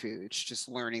Sifu. It's just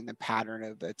learning the pattern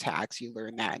of the attacks. You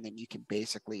learn that, and then you can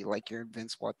basically like you're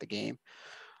invincible at the game.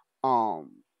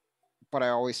 Um, but I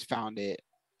always found it.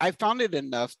 I found it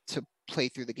enough to play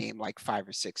through the game like 5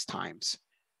 or 6 times.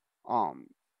 Um,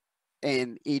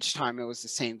 and each time it was the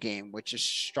same game with just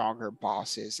stronger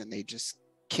bosses, and they just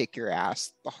kick your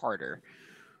ass the harder.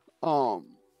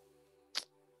 Um,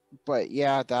 but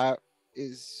yeah, that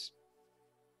is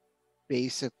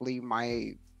basically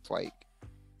my like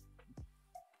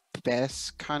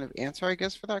best kind of answer, I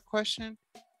guess, for that question.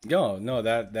 No,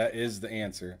 that is the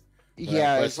answer for that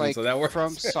Yeah, it's question. like So that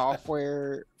from works.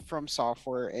 software, from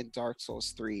software and Dark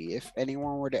Souls 3. If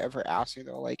anyone were to ever ask me,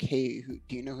 they're like, "Hey,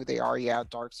 do you know who they are?" Yeah,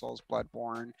 Dark Souls,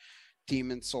 Bloodborne,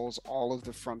 Demon Souls, all of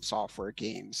the From Software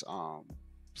games,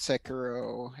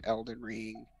 Sekiro, Elden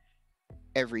Ring,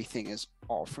 everything is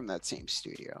all from that same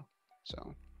studio.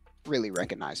 So really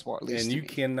recognizable, at And least to you me.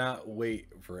 cannot wait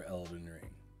for Elden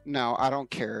Ring. No, I don't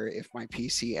care if my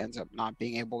PC ends up not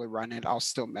being able to run it. I'll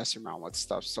still mess around with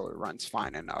stuff so it runs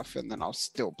fine enough, and then I'll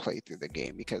still play through the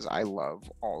game because I love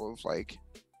all of like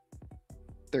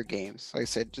their games. Like I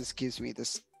said, it just gives me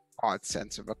this odd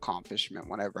sense of accomplishment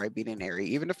whenever I beat an area.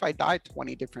 Even if I die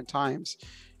 20 different times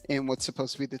in what's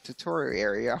supposed to be the tutorial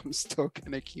area, I'm still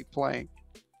gonna keep playing.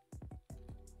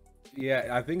 Yeah,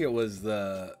 I think it was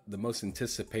the most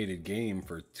anticipated game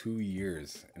for 2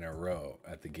 years in a row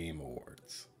at the Game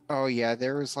Awards. Oh yeah,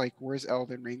 there was like, where's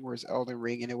Elden Ring? Where's Elden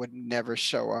Ring? And it would never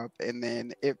show up. And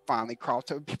then it finally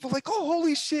cropped up. People like, oh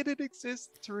holy shit, it exists.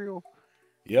 It's real.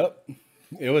 Yep,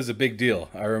 it was a big deal.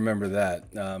 I remember that.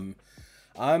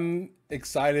 I'm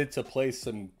excited to play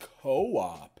some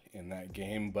co-op in that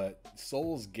game, but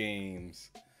Souls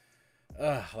games,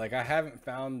 like I haven't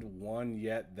found one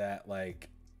yet that like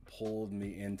pulled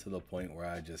me into the point where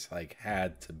I just like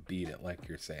had to beat it, like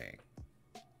you're saying.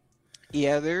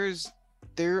 Yeah,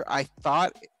 I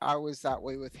thought I was that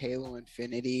way with Halo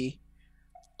Infinity.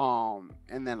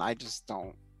 And then I just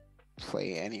don't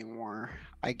play anymore,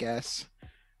 I guess.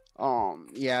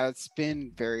 Yeah, it's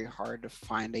been very hard to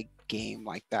find a game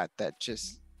like that that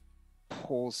just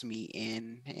pulls me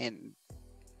in and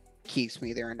keeps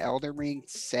me there. And Elden Ring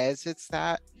says it's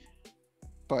that,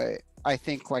 but I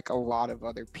think like a lot of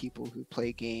other people who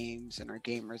play games and are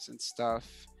gamers and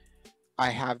stuff, I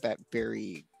have that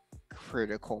very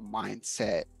critical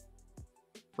mindset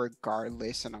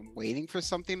regardless, and I'm waiting for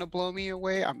something to blow me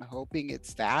away. I'm hoping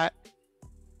it's that,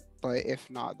 but if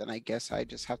not, then I guess I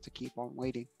just have to keep on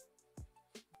waiting.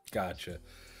 Gotcha.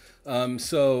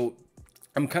 So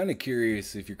I'm kind of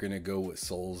curious if you're gonna go with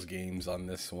Souls games on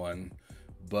this one,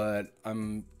 but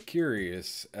I'm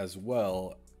curious as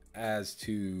well as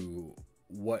to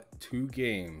what two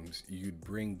games you'd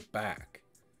bring back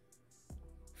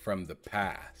from the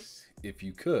past if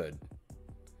you could,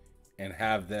 and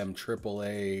have them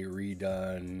AAA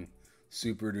redone,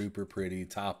 super duper pretty,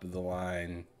 top of the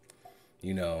line.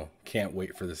 Can't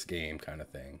wait for this game kind of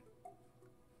thing.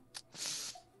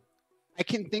 I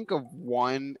can think of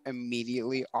one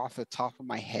immediately off the top of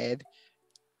my head,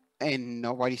 and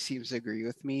nobody seems to agree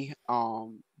with me.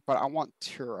 But I want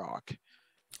Turok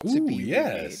to Ooh, be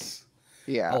remade. yes.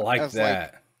 I Yeah, like as like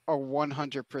that. a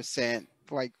 100%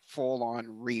 like full on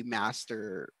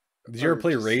remaster, Did you ever or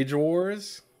play just, Rage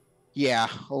Wars? yeah,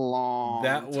 a long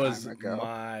That time was ago.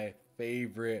 my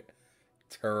favorite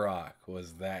Turok,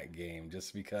 was that game,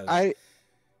 just because I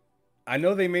I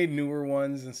know they made newer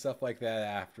ones and stuff like that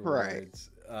Right. afterwards,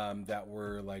 that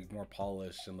were like more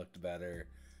polished and looked better.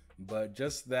 But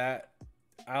just that,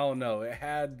 I don't know, it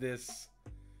had this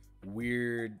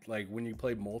weird, like when you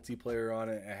played multiplayer on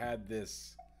it, it had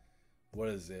this, what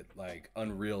is it, like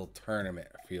Unreal Tournament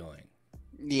feeling.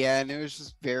 Yeah, and it was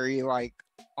just very like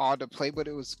odd to play, but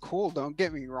it was cool. Don't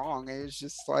get me wrong. It was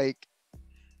just like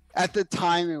at the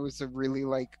time it was a really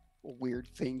like weird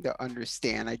thing to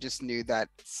understand. I just knew that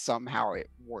somehow it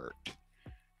worked,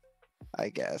 I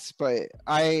guess. But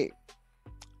I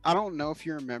don't know if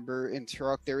you remember in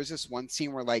Turok, there was this one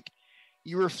scene where like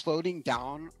you were floating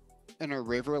down in a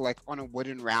river like on a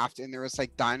wooden raft, and there was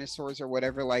like dinosaurs or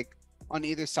whatever like on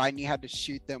either side, and you had to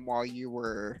shoot them while you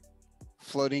were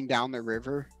floating down the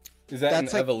river. Is that an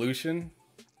That's like, Evolution?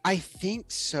 I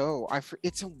think so.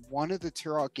 It's in one of the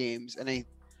Turok games, and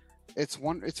it's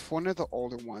one of the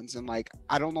older ones, and like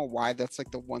I don't know why that's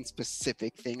like the one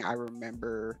specific thing I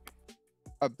remember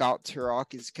about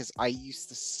Turok is because I used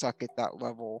to suck at that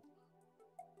level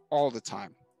all the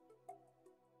time.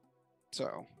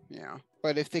 So yeah,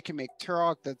 but if they can make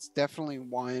Turok, that's definitely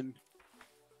one.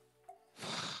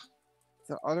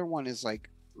 The other one is like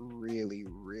really,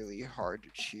 really hard to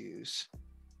choose.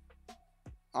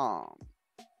 Um,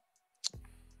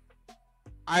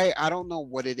 I don't know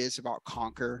what it is about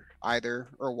Conquer either,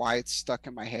 or why it's stuck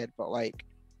in my head, but like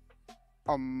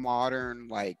a modern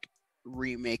like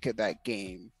remake of that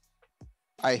game,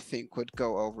 I think would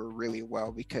go over really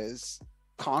well because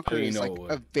Oh, Conquer you is know like it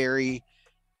a would. very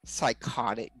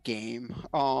psychotic game.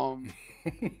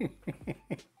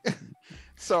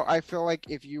 So I feel like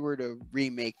if you were to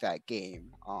remake that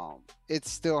game, it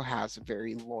still has a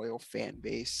very loyal fan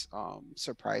base,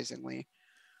 surprisingly.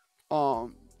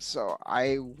 So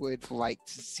I would like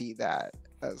to see that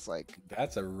as like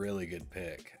That's a really good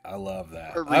pick. I love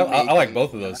that. a I remake like game.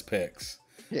 both of Yeah. those picks.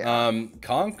 Yeah.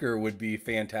 Conquer would be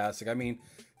fantastic. I mean,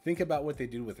 think about what they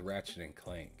did with Ratchet and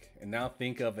Clank, and now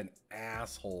think of an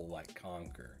asshole like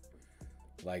Conquer,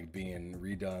 like being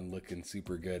redone, looking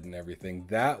super good and everything.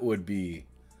 That would be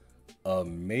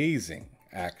amazing,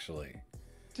 actually.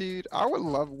 Dude, I would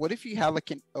love, what if you had like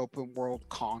an open world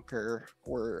Conquer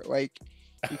where like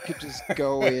you could just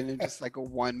go in and just like a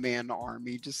one-man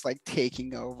army just like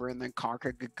taking over, and then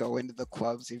Conquer could go into the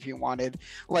clubs if you wanted.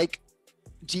 Like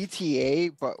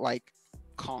GTA, but like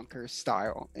Conquer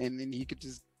style, and then you could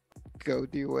just go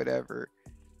do whatever.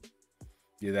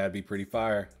 Yeah, that'd be pretty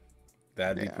fire.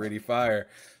 That'd be Yeah, pretty fire.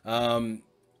 Um,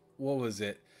 what was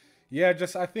it? Yeah,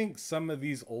 just I think some of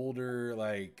these older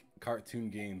like cartoon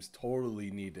games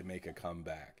totally need to make a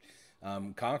comeback.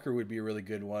 Conquer would be a really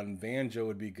good one. Banjo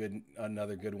would be good,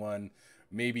 another good one.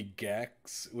 Maybe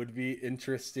Gex would be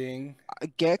interesting.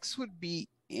 Gex would be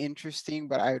interesting,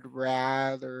 but I'd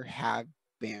rather have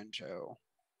Banjo.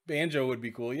 Banjo would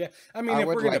be cool. Yeah, I mean, I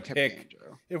would like a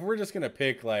Banjo. if we're just gonna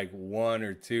pick like one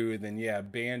or two, then yeah,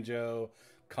 Banjo,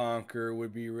 Conquer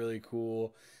would be really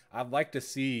cool. I'd like to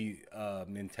see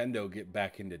Nintendo get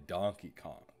back into Donkey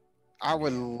Kong, I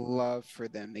would man, love for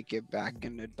them to get back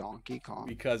into Donkey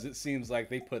Kong. because it seems like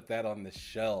they put that on the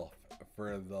shelf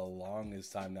for the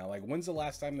longest time now. Like, when's the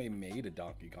last time they made a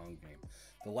Donkey Kong game?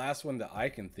 The last one that I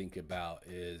can think about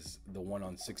is the one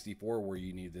on 64 where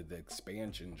you needed the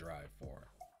expansion drive for.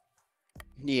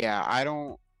 Yeah, I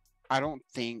don't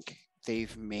think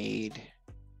they've made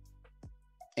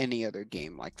any other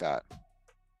game like that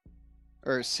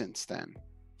or since then.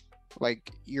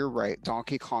 Like you're right,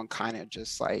 Donkey Kong kind of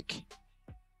just like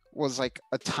was like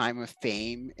a time of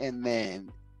fame, and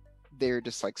then they're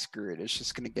just like screw it, it's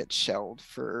just gonna get shelled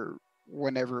for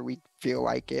whenever we feel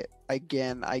like it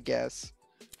again, I guess,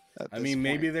 at I this mean,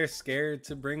 maybe point. they're scared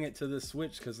to bring it to the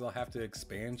Switch because they'll have to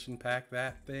expansion pack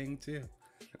that thing too.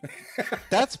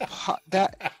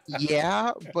 That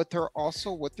yeah, but they're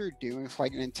also what they're doing with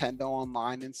like Nintendo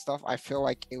Online and stuff. I feel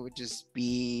like it would just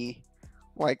be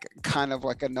like kind of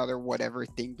like another whatever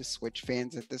thing to Switch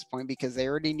fans at this point because they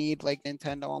already need like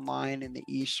Nintendo Online and the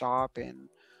eShop and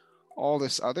all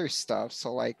this other stuff.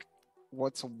 So like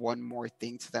what's one more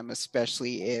thing to them,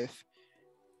 especially if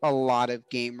a lot of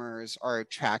gamers are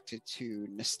attracted to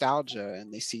nostalgia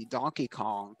and they see Donkey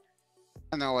Kong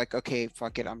and they're like, okay,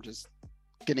 fuck it, I'm just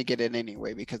gonna get it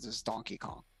anyway because it's Donkey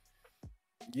Kong.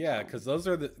 Yeah, Um, because those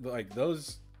are the like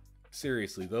those.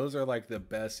 Seriously, those are like the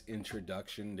best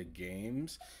introduction to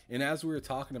games. And as we were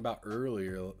talking about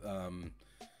earlier, um,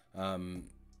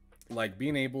 like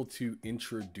being able to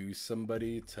introduce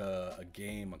somebody to a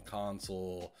game, a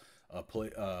console,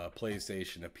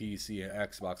 PlayStation, a PC, an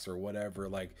Xbox, or whatever,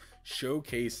 like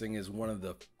showcasing is one of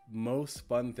the most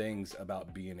fun things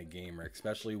about being a gamer,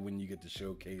 especially when you get to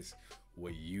showcase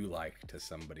what you like to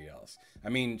somebody else. I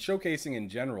mean, showcasing in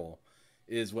general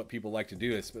is what people like to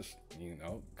do, especially,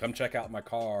 come check out my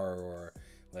car, or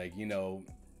like,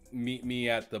 meet me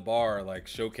at the bar, like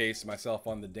showcase myself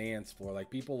on the dance floor. Like,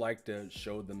 people like to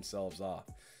show themselves off.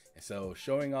 So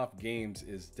showing off games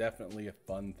is definitely a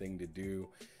fun thing to do.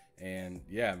 And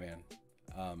yeah, man,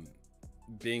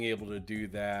 being able to do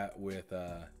that with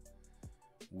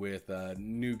a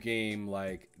new game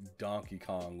like Donkey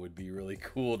Kong would be really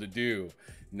cool to do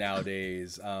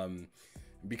nowadays.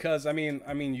 Because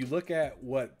you look at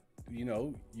what,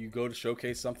 you go to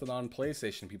showcase something on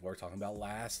PlayStation, people are talking about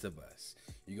Last of Us.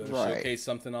 You go to right. showcase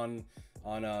something on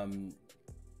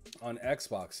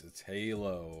Xbox, it's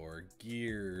Halo or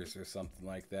Gears or something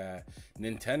like that.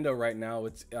 Nintendo right now,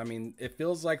 it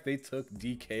feels like they took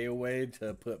DK away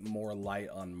to put more light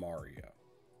on Mario.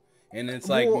 And it's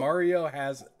like Well, Mario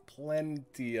has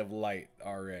plenty of light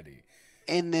already.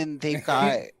 and then they've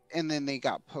got and then they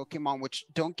got Pokemon, which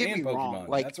don't get me And wrong, Pokemon.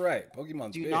 like That's right.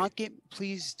 Pokemon's do big. not get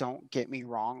please don't get me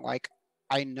wrong. Like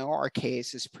I know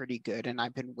Arceus is pretty good, and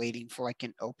I've been waiting for like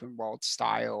an open world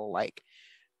style like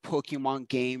Pokemon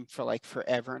game for like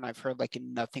forever, and I've heard like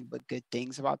nothing but good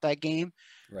things about that game.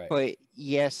 Right. But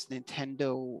yes,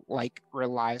 Nintendo like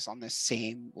relies on the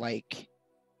same like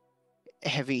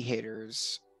heavy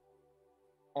hitters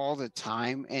all the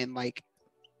time, and like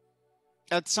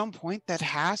at some point that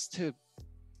has to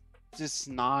just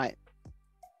not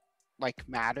like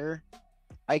matter,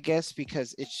 I guess,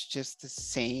 because it's just the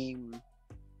same.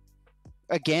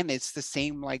 Again, it's the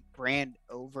same like brand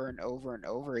over and over and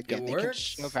over again. It They can works.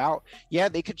 shove out, yeah,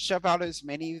 they could shove out as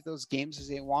many of those games as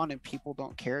they want, and people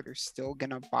don't care. They're still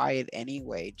gonna buy it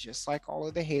anyway, just like all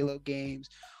of the Halo games,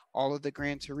 all of the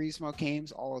Gran Turismo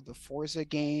games, all of the Forza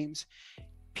games,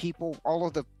 people, all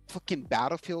of the fucking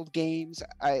Battlefield games.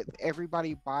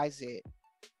 Everybody buys it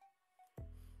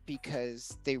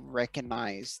because they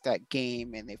recognize that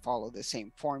game and they follow the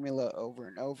same formula over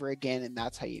and over again, and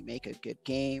that's how you make a good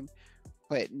game.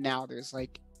 But now there's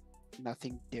like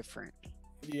nothing different.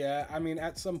 Yeah, I mean,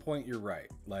 at some point you're right.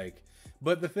 Like,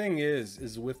 but the thing is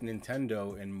with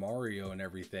Nintendo and Mario and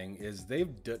everything, is they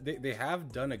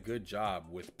have done a good job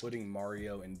with putting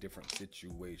Mario in different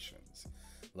situations,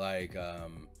 like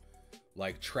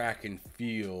track and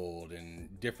field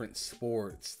and different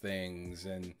sports things,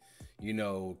 and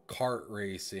kart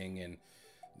racing. And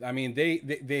I mean,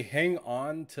 they hang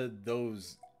on to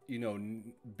those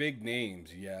big names,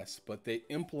 yes, but they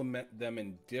implement them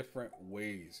in different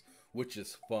ways, which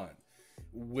is fun,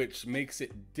 which makes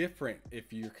it different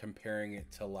if you're comparing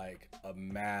it to like a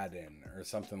Madden or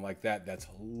something like that. That's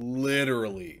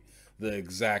literally the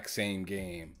exact same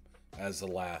game as the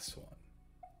last one.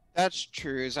 That's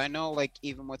true. As I know, like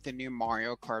even with the new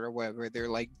Mario Kart or whatever, they're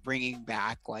like bringing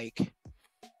back like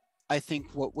I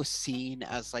think what was seen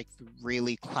as like the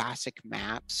really classic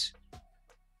maps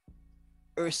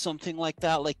or something like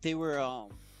that. Like they were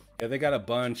Yeah, they got a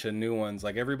bunch of new ones.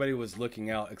 Like everybody was looking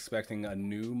out expecting a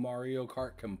new Mario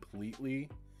Kart completely,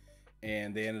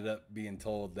 and they ended up being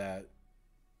told that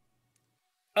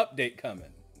update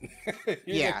coming.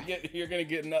 yeah. You're gonna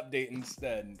get an update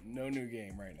instead. No new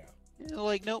game right now.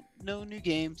 Like nope, no new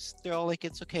games. They're all like,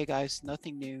 it's okay, guys,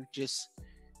 nothing new, just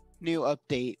new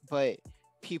update. But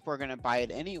people are gonna buy it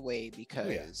anyway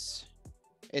because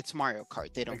it's Mario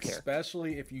Kart. They don't care.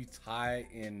 Especially if you tie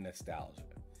in nostalgia.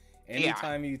 Yeah.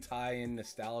 Anytime you tie in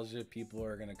nostalgia, people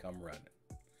are gonna come running.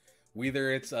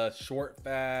 Whether it's a short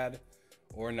fad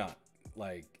or not.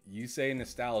 Like you say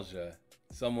nostalgia,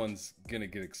 someone's gonna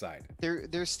get excited.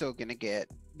 They're still gonna get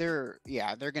they're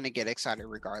gonna get excited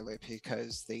regardless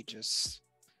because they just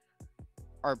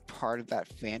are part of that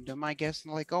fandom, I guess.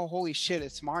 And like, oh holy shit,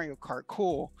 it's Mario Kart,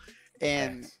 cool.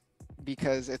 And Yes.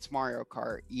 because it's Mario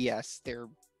Kart, yes, they're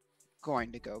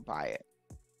going to go buy it.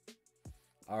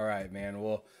 All right, man.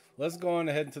 Well, let's go on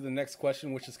ahead to the next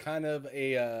question, which is kind of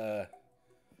a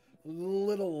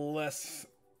little less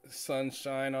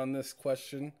sunshine on this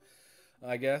question,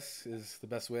 I guess, is the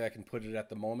best way I can put it at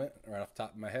the moment, right off the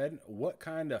top of my head. What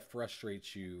kind of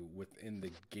frustrates you within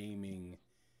the gaming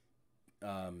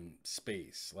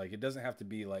space? Like, it doesn't have to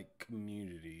be like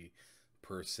community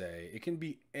per se. It can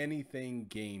be anything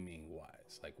gaming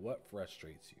wise. Like, what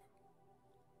frustrates you?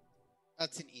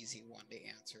 That's an easy one to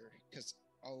answer because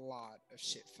a lot of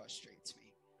shit frustrates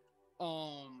me.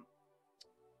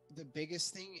 The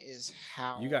biggest thing is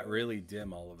how You got really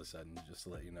dim all of a sudden, just to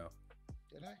let you know.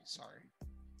 did I? Sorry.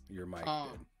 Your mic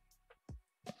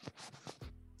did.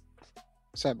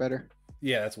 Is that better?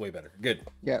 Yeah, that's way better. Good.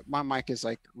 Yeah, my mic is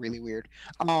like really weird.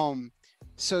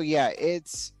 So yeah,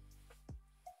 it's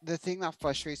the thing that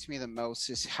frustrates me the most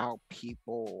is how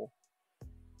people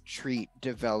treat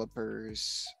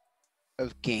developers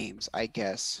of games, I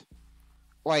guess.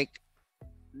 Like,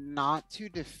 not to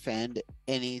defend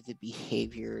any of the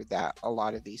behavior that a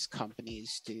lot of these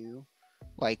companies do,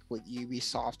 like with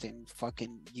Ubisoft and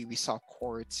fucking Ubisoft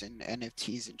courts and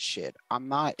NFTs and shit. I'm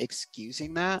not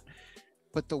excusing that,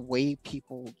 but the way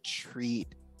people treat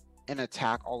and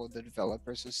attack all of the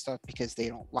developers and stuff because they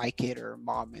don't like it, or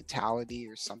mob mentality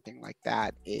or something like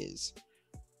that, is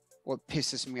what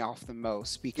pisses me off the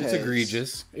most. Because it's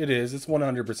egregious. It is. It's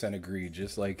 100%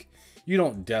 egregious. Like, you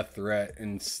don't death threat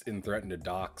and threaten to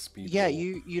dox people. Yeah,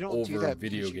 you don't do over that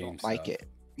video because you game don't like stuff. it.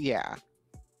 Yeah.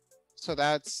 So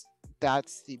that's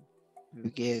the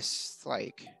biggest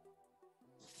like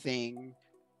thing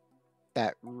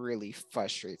that really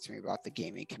frustrates me about the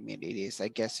gaming community is, I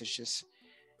guess, it's just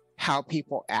how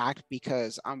people act,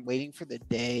 because I'm waiting for the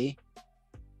day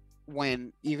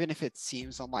when even if it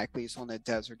seems unlikely, it's when the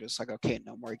devs are just like, okay,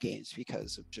 no more games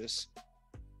because of just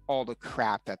all the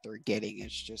crap that they're getting.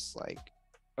 It's just like,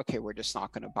 okay, we're just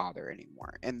not going to bother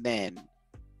anymore. And then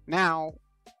now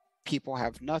people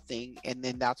have nothing, and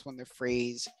then that's when the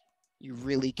phrase, you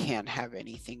really can't have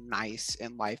anything nice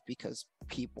in life because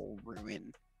people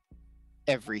ruin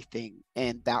everything.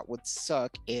 And that would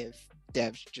suck if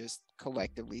devs just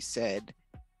collectively said,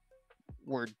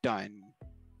 we're done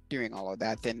doing all of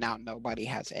that, then now nobody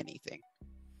has anything.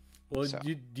 Well, So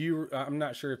do you? I'm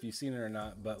not sure if you've seen it or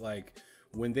not, but like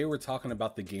when they were talking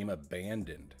about the game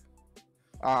Abandoned, did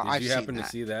I've you seen happen to that.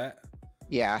 see that?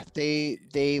 Yeah,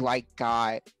 they like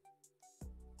got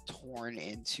torn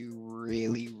into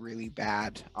really, really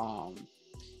bad.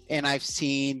 And I've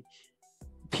seen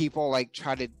people like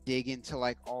try to dig into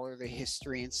like all of the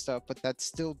history and stuff, but that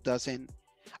still doesn't,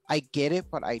 I get it,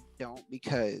 but I don't,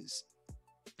 because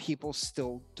people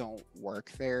still don't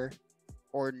work there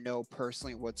or know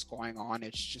personally what's going on.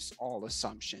 It's just all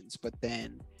assumptions. But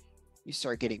then you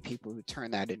start getting people who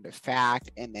turn that into fact,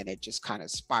 and then it just kind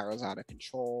of spirals out of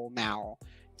control. Now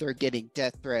they're getting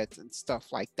death threats and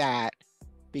stuff like that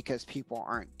because people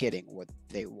aren't getting what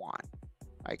they want,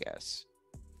 I guess.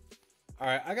 All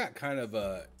right, I got kind of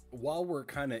a, while we're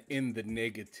kind of in the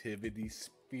negativity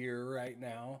sphere right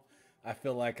now, I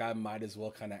feel like I might as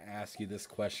well kind of ask you this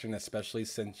question, especially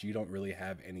since you don't really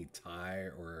have any tie,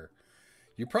 or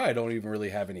you probably don't even really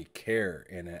have any care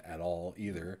in it at all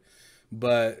either.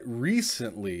 But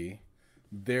recently,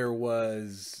 there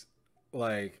was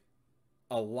like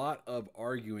a lot of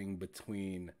arguing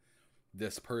between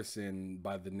this person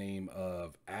by the name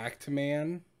of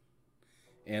Actman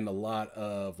and a lot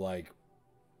of like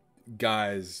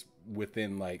guys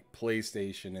within like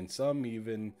PlayStation and some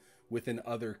even within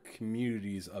other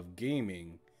communities of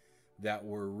gaming that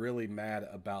were really mad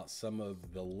about some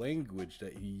of the language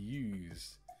that he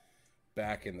used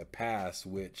back in the past,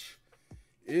 which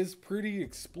is pretty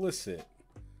explicit,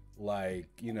 like,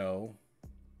 you know,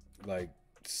 like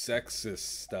sexist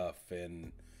stuff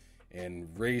and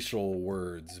racial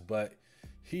words. But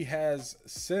he has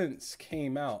since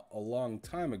came out a long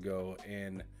time ago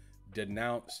and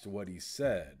denounced what he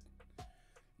said.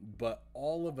 But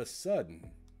all of a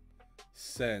sudden,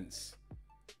 since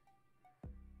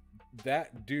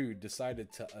that dude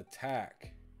decided to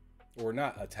attack, or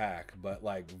not attack, but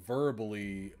like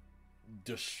verbally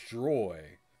destroy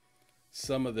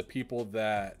some of the people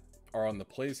that are on the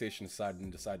PlayStation side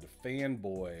and decide to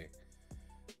fanboy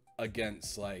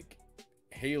against like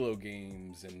Halo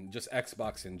games and just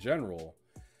Xbox in general,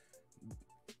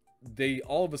 they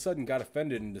all of a sudden got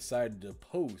offended and decided to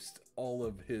post all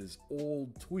of his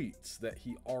old tweets that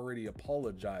he already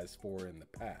apologized for in the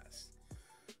past.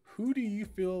 Who do you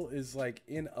feel is like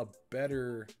in a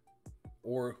better,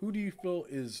 or who do you feel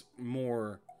is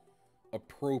more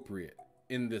appropriate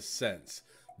in this sense?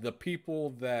 The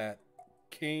people that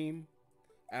came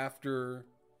after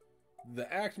the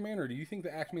Actman, or do you think the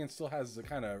Actman still has to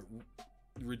kind of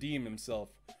redeem himself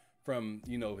from,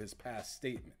 you know, his past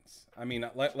statements? I mean,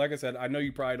 like I said, I know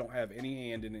you probably don't have any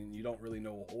hand in it and you don't really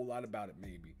know a whole lot about it.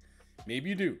 Maybe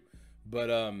you do, but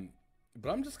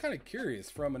I'm just kind of curious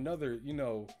from another, you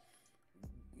know,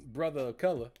 brother of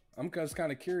color. I'm just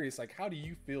kind of curious, like, how do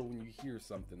you feel when you hear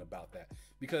something about that?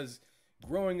 Because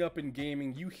growing up in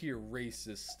gaming, you hear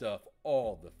racist stuff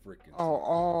all the freaking time. Oh,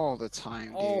 all the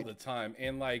time, All dude. the time.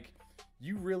 And like,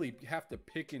 you really have to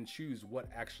pick and choose what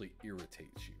actually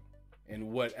irritates you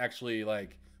and what actually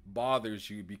like bothers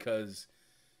you, because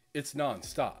it's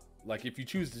nonstop. Like, if you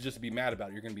choose to just be mad about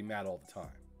it, you're going to be mad all the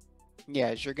time.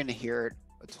 Yeah, you're gonna hear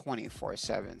it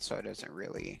 24/7, so it doesn't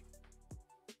really.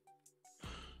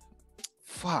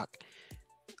 Fuck.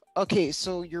 Okay,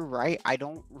 so you're right. I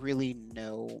don't really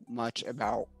know much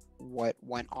about what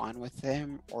went on with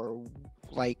him, or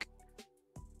like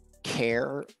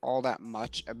care all that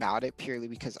much about it, purely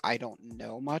because I don't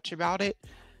know much about it.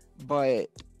 But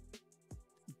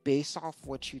based off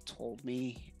what you told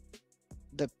me,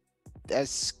 the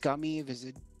as scummy as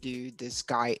a dude this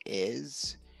guy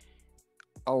is,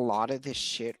 a lot of this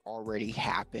shit already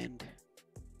happened.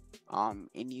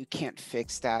 And you can't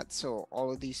fix that. So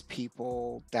all of these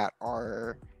people that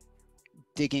are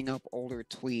digging up older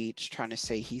tweets trying to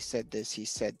say he said this, he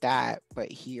said that, but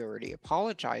he already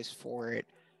apologized for it.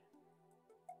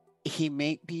 He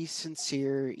may be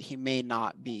sincere, he may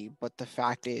not be, but the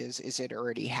fact is it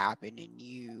already happened, and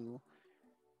you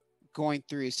going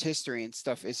through his history and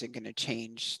stuff isn't going to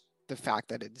change the fact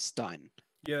that it's done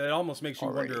Yeah, it almost makes you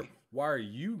wonder, already. why are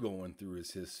you going through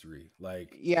his history?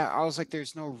 Like, Yeah, I was like,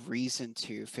 there's no reason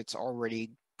to if it's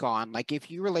already gone. Like,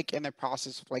 if you were like in the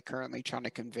process of like currently trying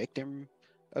to convict him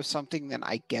of something, then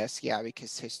I guess, yeah,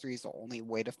 because history is the only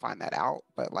way to find that out.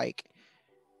 But like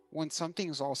when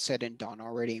something's all said and done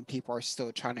already and people are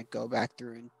still trying to go back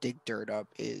through and dig dirt up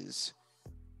is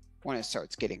when it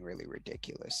starts getting really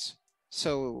ridiculous.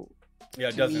 So Yeah,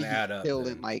 it to me, doesn't he's add up still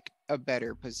in then. like a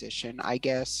better position, I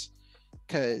guess,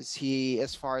 because he,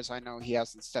 as far as I know, he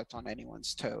hasn't stepped on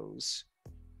anyone's toes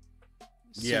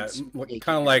Yeah, since kind making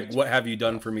of the like, what return. have you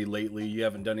done Yeah, for me lately? You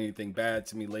haven't done anything bad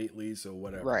to me lately, so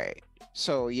whatever. right.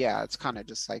 So yeah, it's kind of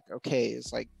just like, okay,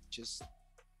 it's like just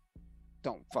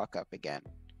don't fuck up again,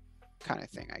 kind of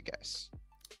thing, I guess.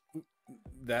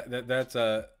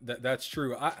 That's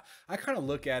true. I kind of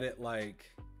look at it like,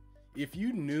 if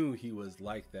you knew he was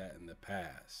like that in the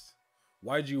past,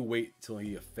 why'd you wait till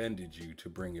he offended you to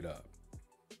bring it up?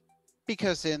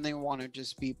 Because then they want to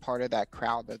just be part of that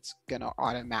crowd that's gonna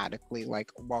automatically like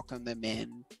welcome them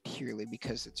in purely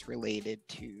because it's related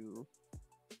to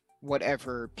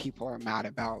whatever people are mad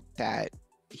about that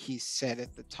he said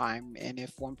at the time. And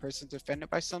if one person's offended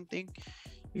by something,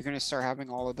 you're going to start having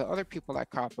all of the other people that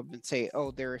crop up and say,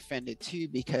 oh, they're offended too,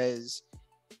 because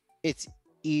it's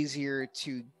easier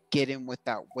to get in with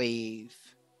that wave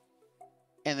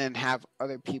and then have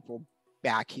other people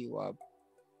back you up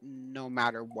no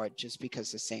matter what, just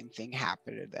because the same thing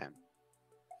happened to them,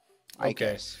 I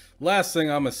Okay. guess. Last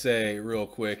thing I'm gonna say real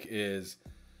quick is,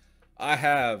 I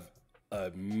have a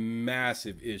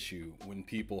massive issue when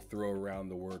people throw around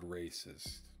the word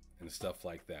racist and stuff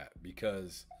like that,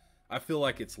 because I feel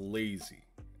like it's lazy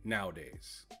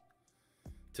nowadays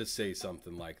to say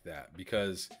something like that.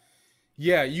 Because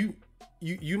yeah, you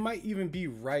might even be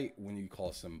right when you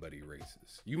call somebody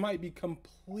racist. You might be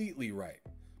completely right.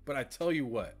 But I tell you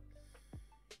what,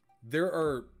 there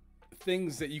are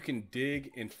things that you can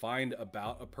dig and find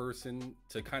about a person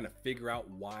to kind of figure out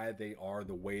why they are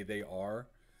the way they are,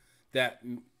 that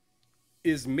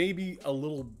is maybe a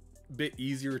little bit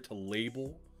easier to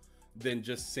label than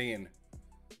just saying,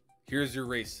 here's your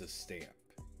racist stamp,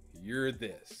 you're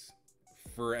this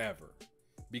forever.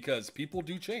 Because people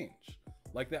do change.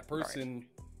 Like that Right. person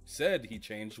said he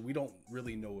changed. We don't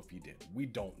really know if he did. We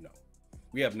don't know.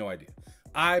 We have no idea.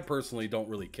 I personally don't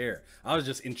really care. I was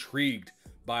just intrigued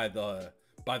by the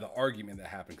argument that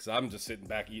happened, because I'm just sitting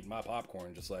back eating my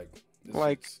popcorn, just like,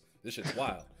 Like, this shit's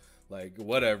wild. Like,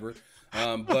 whatever.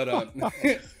 But at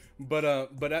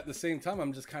the same time,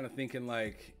 I'm just kind of thinking,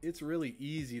 like, it's really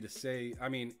easy to say. I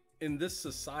mean, in this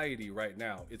society right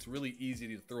now, it's really easy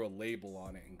to throw a label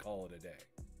on it and call it a day.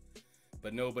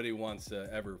 But nobody wants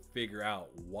to ever figure out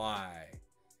why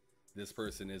this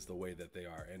person is the way that they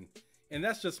are. And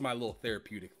that's just my little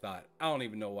therapeutic thought. I don't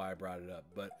even know why I brought it up,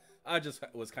 but I just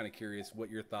was kind of curious what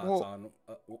your thoughts well,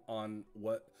 on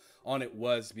what on it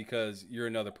was, because you're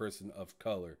another person of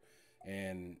color,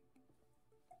 and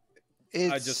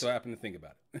I just it's so happened to think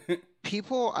about it.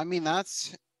 people, I mean,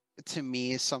 that's to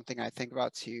me is something I think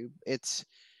about too. It's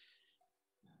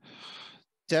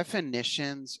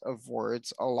definitions of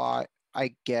words a lot,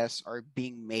 I guess, are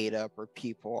being made up, or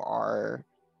people are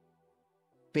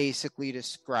basically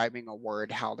describing a word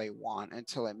how they want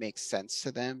until it makes sense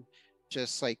to them.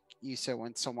 Just like you said,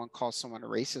 when someone calls someone a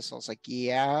racist, I was like,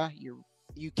 yeah, you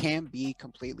can be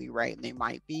completely right, and they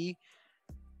might be,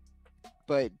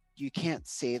 but you can't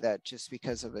say that just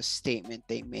because of a statement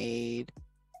they made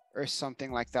or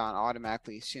something like that and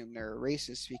automatically assume they're a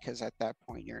racist, because at that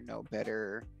point you're no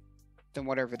better than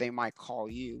whatever they might call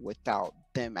you without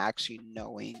them actually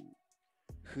knowing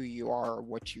who you are or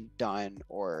what you've done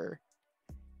or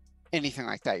anything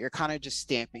like that. You're kind of just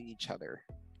stamping each other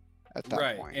at that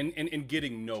Right. point. And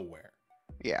getting nowhere.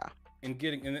 Yeah. And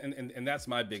getting and that's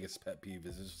my biggest pet peeve,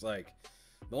 is it's just like,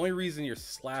 the only reason you're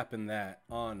slapping that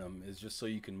on them is just so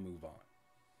you can move on.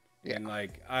 Yeah. And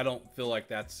like, I don't feel like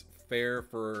that's fair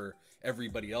for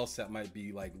everybody else that might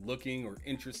be like looking or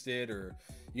interested, or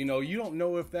you don't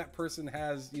know if that person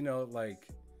has, like,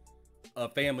 a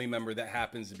family member that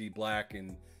happens to be black,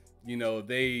 and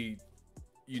they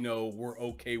were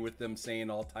okay with them saying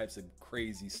all types of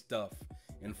crazy stuff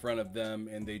in front of them,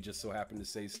 and they just so happened to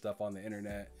say stuff on the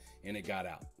internet and it got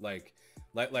out. Like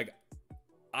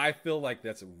I feel like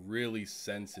that's really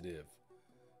sensitive,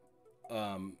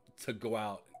 to go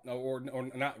out, or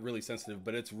not really sensitive,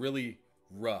 but it's really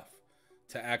rough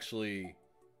to actually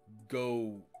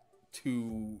go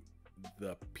to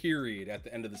the period at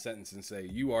the end of the sentence and say,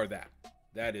 you are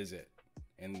that is it,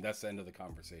 and that's the end of the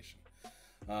conversation.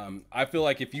 I feel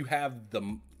like if you have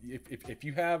if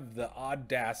you have the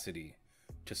audacity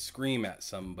to scream at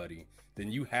somebody,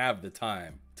 then you have the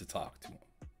time to talk to them.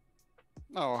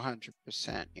 Oh,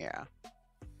 100%. Yeah.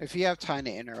 If you have time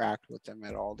to interact with them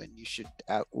at all, then you should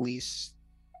at least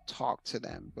talk to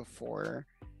them before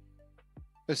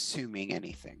assuming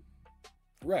anything.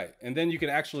 Right. And then you can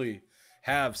actually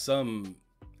have some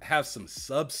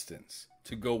substance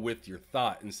to go with your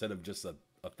thought instead of just a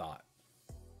thought.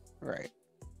 Right.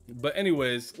 But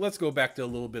anyways, let's go back to a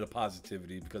little bit of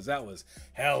positivity because that was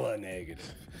hella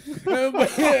negative.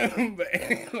 but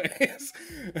anyways,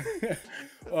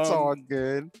 It's all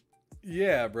good.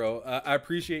 yeah, bro. I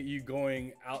appreciate you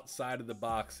going outside of the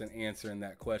box and answering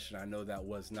that question. I know that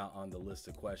was not on the list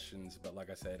of questions, but like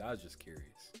I said, I was just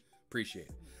curious. Appreciate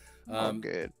it. All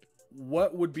good.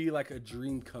 What would be like a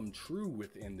dream come true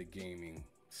within the gaming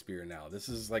sphere now? This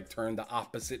is like turned the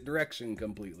opposite direction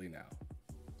completely now.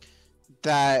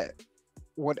 That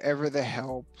whatever the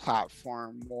hell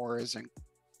platform wars and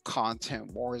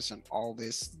content wars and all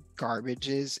this garbage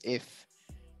is, if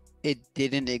it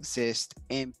didn't exist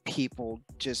and people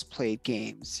just played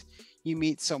games. You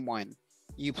meet someone,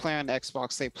 you play on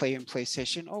Xbox, they play in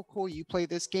PlayStation. Oh, cool, you play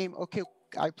this game? Okay,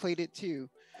 I played it too.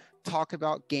 Talk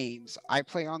about games. I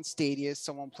play on Stadia,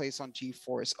 someone plays on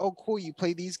GeForce. Oh, cool, you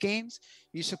play these games?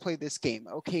 You should play this game.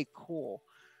 Okay, cool.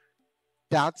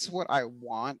 That's what I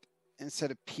want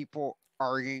instead of people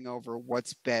arguing over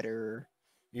what's better.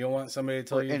 You don't want somebody to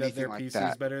tell you that their like PC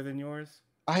is better than yours?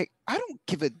 I don't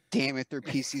give a damn if their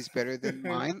PC is better than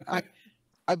mine.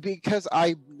 I because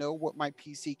I know what my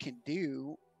PC can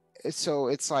do. So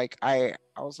it's like I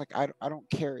was like I don't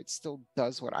care. It still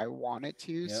does what I want it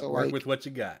to. Yeah, So work like with what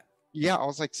you got. yeah, I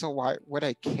was like, so why would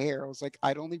I care? I was like,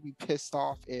 I'd only be pissed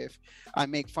off if I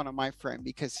make fun of my friend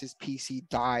because his PC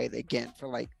died again for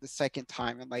like the second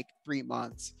time in like 3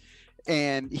 months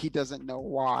and he doesn't know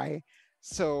why.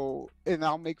 So, and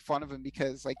I'll make fun of him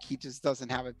because like he just doesn't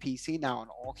have a PC now and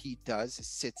all he does is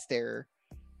sits there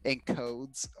and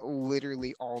codes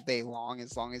literally all day long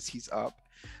as he's up.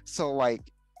 So like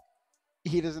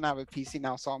he doesn't have a PC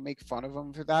now, so I'll make fun of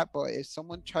him for that. But if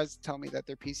someone tries to tell me that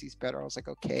their PC's better, I was like,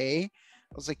 okay.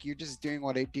 I was like, you're just doing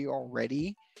what I do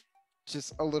already,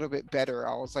 just a little bit better.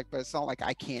 I was like, but it's not like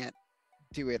I can't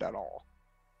do it at all.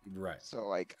 Right. So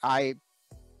like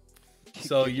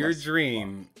So your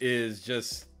dream is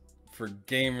just for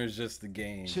gamers just to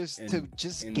game. Just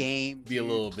and game. Be a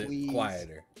little bit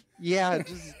quieter. Yeah,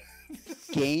 just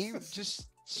game. Just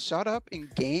shut up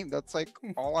and game. That's like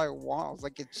all I want. I was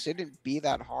like, it shouldn't be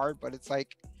that hard, but it's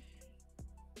like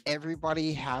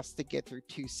everybody has to get their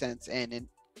 2 cents in and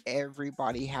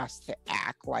everybody has to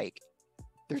act like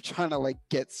they're trying to like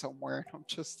get somewhere. I'm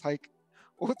just like,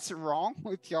 what's wrong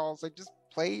with y'all? I was like, just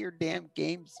play your damn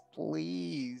games,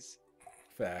 please.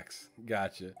 Facts.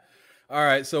 Gotcha. All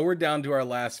right, so we're down to our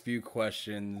last few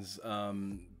questions.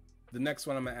 The next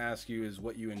one I'm gonna ask you is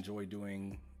what you enjoy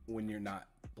doing when you're not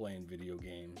playing video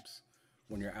games,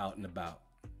 when you're out and about.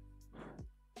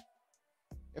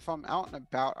 If I'm out and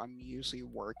about, I'm usually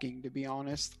working, to be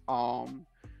honest.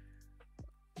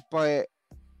 But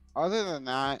other than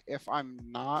that, if I'm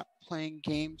not playing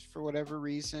games for whatever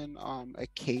reason,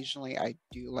 occasionally I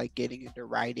do like getting into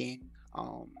writing.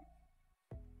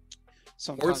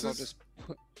 Sometimes I'll just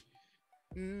put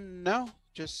no,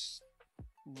 just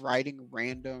writing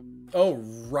random. Oh,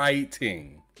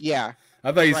 writing. Yeah.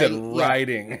 I thought you said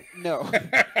writing. Yeah. No.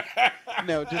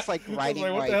 No, just like writing.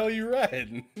 Like, what the hell are you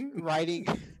writing? Writing.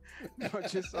 No,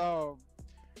 just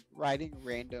writing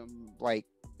random, like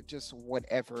just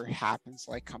whatever happens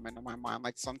like come into my mind.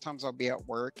 Like sometimes I'll be at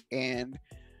work and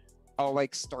I'll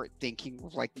like start thinking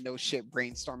of like no shit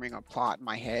brainstorming a plot in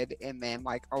my head, and then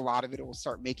like a lot of it will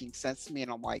start making sense to me,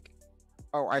 and I'm like,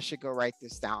 oh, I should go write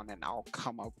this down, and I'll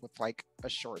come up with like a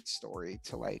short story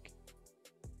to like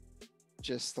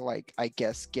just to like I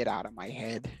guess get out of my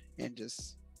head and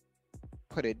just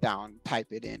put it down, type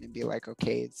it in, and be like,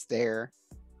 okay, it's there.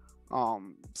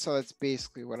 So that's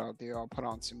basically what I'll do. I'll put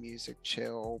on some music,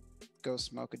 chill, go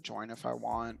smoke a joint if I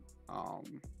want.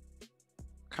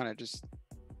 Kind of just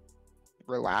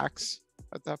relax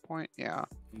at that point. Yeah.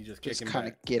 You just kind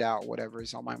of get out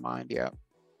whatever's on my mind. Yeah.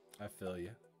 I feel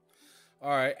you.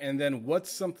 All right. And then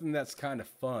what's something that's kind of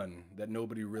fun that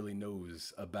nobody really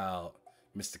knows about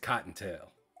Mr. CottonTail?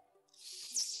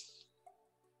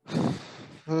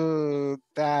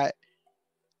 That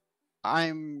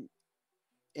I'm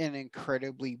an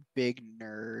incredibly big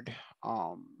nerd.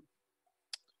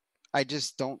 I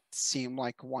just don't seem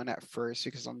like one at first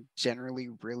because I'm generally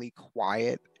really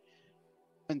quiet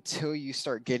until you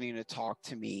start getting to talk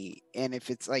to me. And if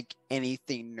it's like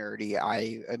anything nerdy,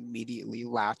 I immediately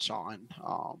latch on.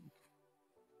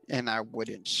 And I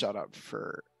wouldn't shut up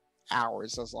for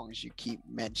hours as long as you keep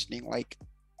mentioning like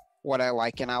what I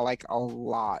like. And I like a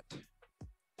lot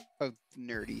a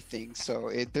nerdy thing, so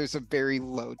there's a very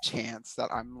low chance that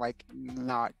I'm like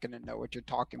not gonna know what you're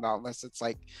talking about unless it's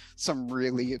like some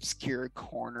really obscure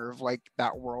corner of like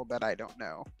that world that I don't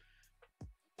know.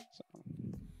 So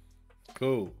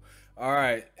Cool. All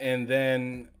right, and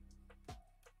then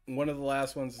one of the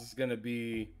last ones is going to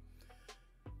be,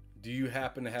 do you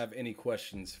happen to have any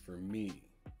questions for me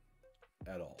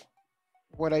at all?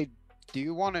 what I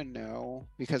do want to know,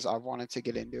 because I've wanted to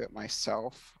get into it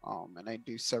myself, and I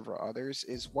do several others,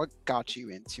 is what got you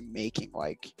into making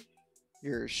like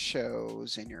your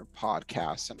shows and your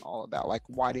podcasts and all of that? Like,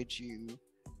 why did you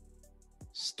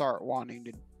start wanting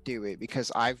to do it?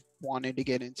 Because I've wanted to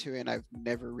get into it and I've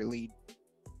never really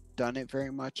done it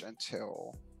very much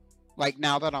until like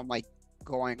now that I'm like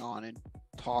going on and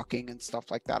talking and stuff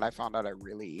like that. I found out I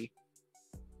really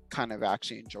kind of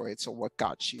actually enjoy it. So what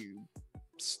got you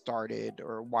started,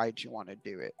 or why did you want to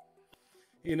do it?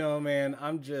 You know, man,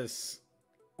 I'm just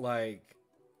like,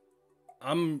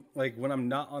 I'm like, when I'm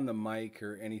not on the mic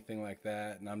or anything like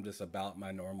that, and I'm just about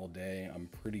my normal day, I'm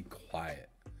pretty quiet.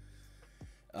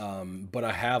 But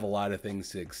I have a lot of things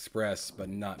to express, but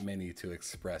not many to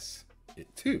express it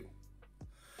to.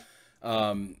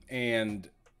 And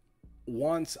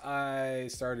once I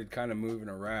started kind of moving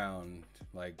around,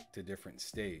 like to different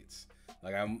states,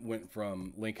 like I went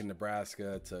from Lincoln,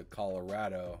 Nebraska to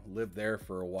Colorado, lived there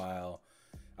for a while.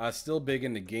 I was still big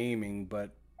into gaming,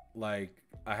 but like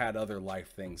I had other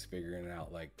life things figuring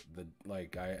out.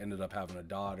 Like I ended up having a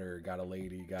daughter, got a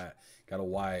lady, got a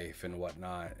wife and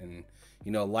whatnot, and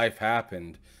you know, life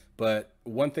happened. But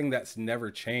one thing that's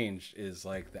never changed is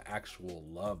like the actual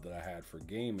love that I had for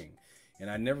gaming. And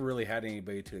I never really had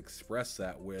anybody to express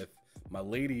that with. My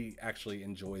lady actually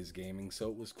enjoys gaming, so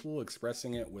it was cool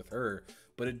expressing it with her,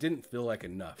 but it didn't feel like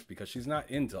enough because she's not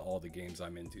into all the games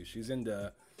I'm into. She's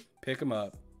into pick them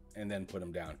up and then put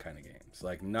them down kind of games.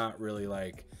 Like not really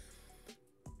like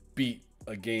beat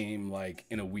a game like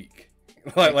in a week.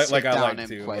 like I like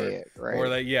to, play it, right? or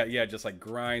like yeah, just like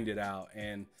grind it out.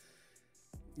 And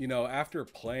you know, after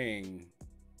playing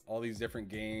all these different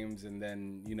games, and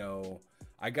then you know,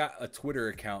 I got a Twitter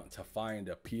account to find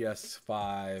a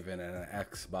PS5 and an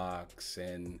Xbox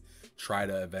and try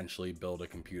to eventually build a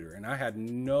computer. And I had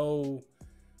no,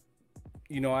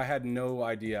 you know, I had no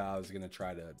idea I was going to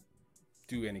try to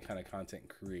do any kind of content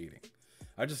creating.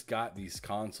 I just got these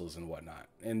consoles and whatnot.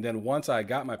 And then once I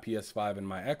got my PS5 and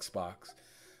my Xbox,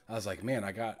 I was like, man,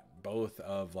 I got both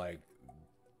of like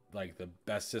the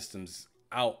best systems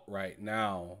out right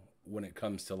now when it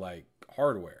comes to like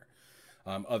hardware.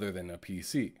 Other than a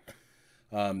PC.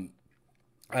 I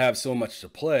have so much to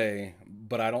play,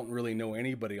 but I don't really know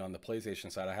anybody on the PlayStation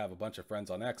side. I have a bunch of friends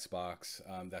on Xbox.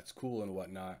 That's cool and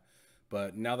whatnot.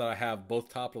 But now that I have both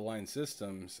top of the line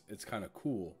systems, it's kind of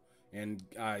cool. And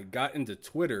I got into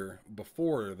Twitter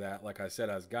before that. Like I said,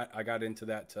 I got into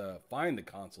that to find the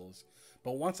consoles.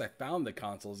 But once I found the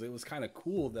consoles, it was kind of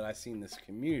cool that I seen this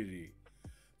community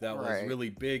that was really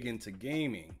big into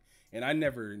gaming. And I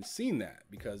never seen that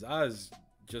because I was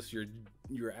just your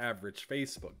average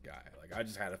Facebook guy. Like I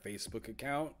just had a Facebook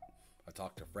account. I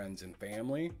talked to friends and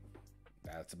family.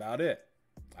 That's about it.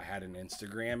 I had an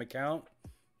Instagram account.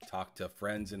 Talked to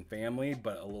friends and family,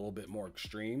 but a little bit more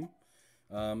extreme.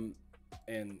 And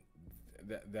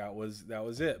that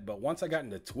was it. But once I got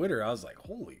into Twitter, I was like,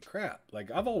 holy crap.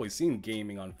 Like I've always seen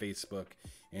gaming on Facebook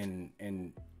and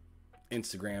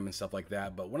Instagram and stuff like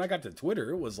that. But when I got to Twitter,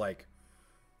 it was like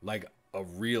a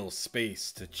real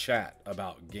space to chat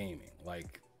about gaming,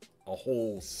 like a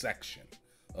whole section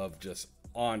of just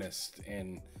honest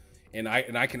and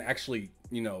I can actually,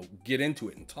 you know, get into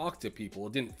it and talk to people.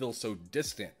 It didn't feel so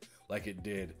distant like it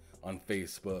did on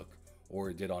Facebook or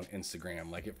it did on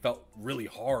Instagram. Like it felt really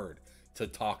hard to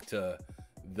talk to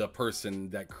the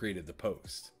person that created the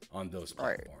post on those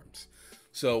platforms.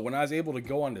 So when I was able to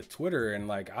go onto Twitter and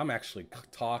like I'm actually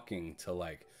talking to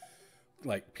like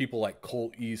people like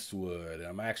Colt Eastwood.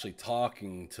 I'm actually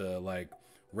talking to like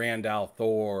Randall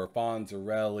Thor,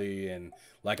 Fonzarelli, and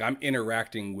like I'm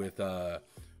interacting with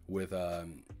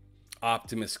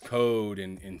Optimus Code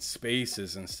in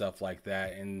spaces and stuff like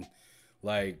that. And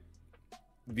like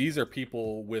these are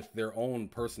people with their own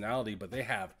personality, but they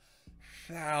have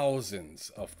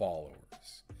thousands of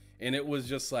followers. And it was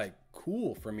just like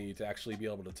cool for me to actually be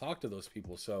able to talk to those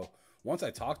people. So once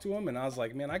I talked to them and I was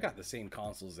like, man, I got the same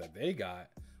consoles that they got.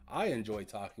 I enjoy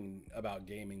talking about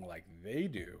gaming like they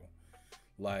do.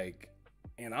 Like,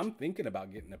 and I'm thinking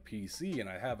about getting a PC and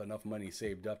I have enough money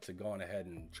saved up to go on ahead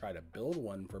and try to build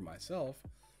one for myself.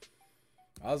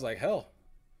 I was like, hell,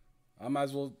 I might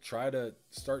as well try to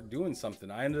start doing something.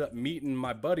 I ended up meeting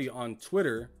my buddy on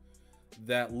Twitter.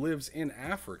 that lives in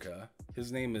Africa.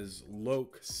 His name is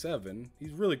Loke7.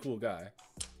 He's a really cool guy.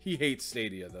 He hates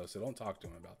Stadia though, so don't talk to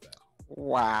him about that.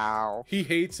 Wow. He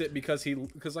hates it because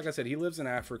like I said, he lives in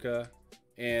Africa,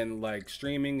 and like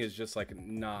streaming is just like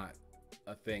not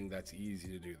a thing that's easy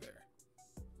to do there.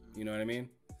 You know what I mean?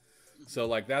 So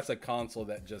like that's a console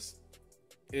that just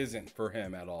isn't for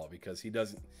him at all because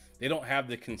they don't have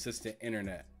the consistent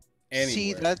internet anywhere.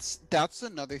 See, that's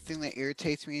another thing that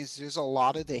irritates me is there's a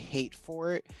lot of the hate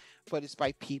for it, but it's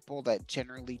by people that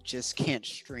generally just can't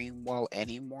stream well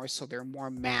anymore, so they're more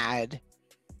mad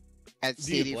at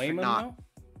Stadia for not.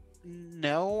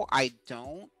 No, I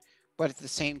don't. But at the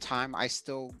same time, I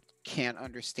still can't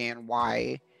understand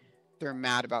why they're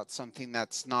mad about something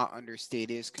that's not under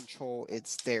Stadia's control.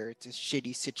 It's there. It's a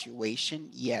shitty situation.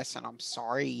 Yes, and I'm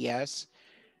sorry. Yes.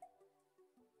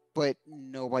 But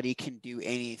nobody can do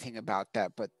anything about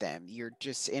that but them. You're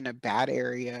just in a bad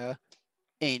area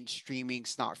and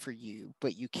streaming's not for you.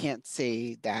 But you can't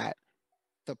say that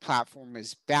the platform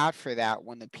is bad for that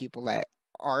when the people that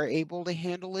are able to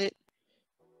handle it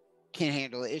can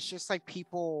handle it. It's just like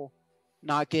people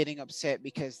not getting upset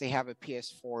because they have a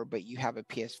PS4, but you have a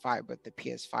PS5, but the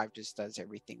PS5 just does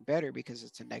everything better because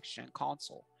it's a next-gen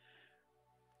console.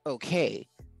 Okay,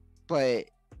 but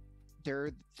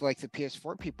they're like the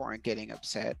PS4 people aren't getting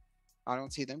upset. I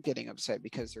don't see them getting upset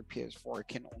because their PS4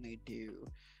 can only do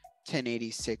 1080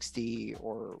 60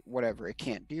 or whatever. It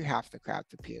can't do half the crap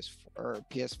the PS4 or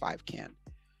PS5 can.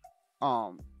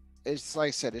 It's like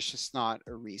I said, it's just not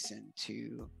a reason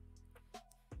to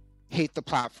hate the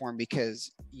platform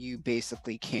because you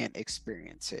basically can't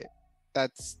experience it.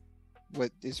 That's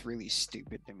what is really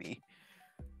stupid to me.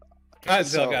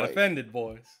 CottonTail got offended,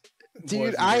 boys.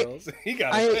 Dude, he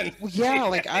got offended. Yeah,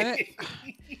 like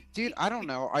dude, I don't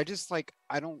know. I just like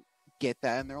I don't get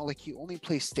that. And they're like, you only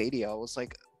play Stadia. I was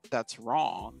like, that's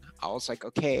wrong. I was like,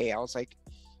 okay. I was like,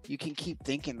 you can keep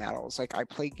thinking that. I was like, I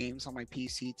play games on my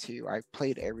PC too. I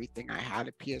played everything. I had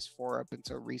a PS4 up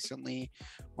until recently.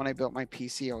 When I built my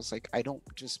PC, I was like, I don't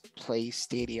just play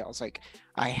Stadia. I was like,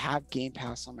 I have Game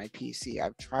Pass on my PC.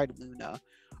 I've tried Luna.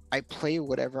 I play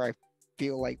whatever I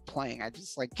feel like playing. I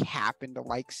just like happen to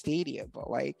like Stadia,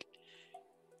 but like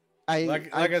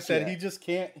I said, he just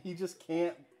can't. He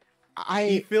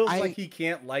feels like he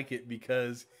can't like it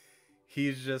because he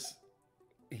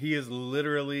is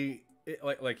literally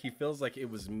like he feels like it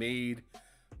was made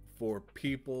for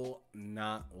people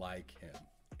not like him,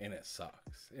 and it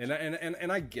sucks. And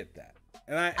I get that,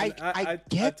 and I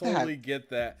totally get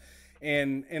that,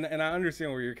 and I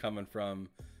understand where you're coming from,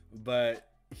 but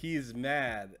he's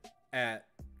mad at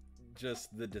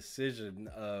just the decision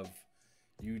of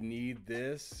you need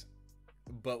this,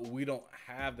 but we don't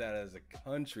have that as a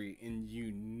country, and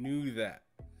you knew that.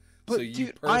 But so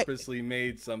you purposely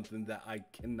made something that I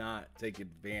cannot take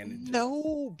advantage of.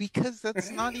 No, because that's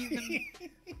not even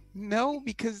no,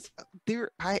 because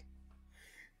I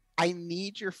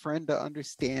need your friend to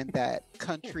understand that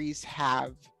countries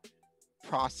have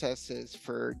processes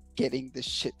for getting the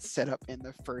shit set up in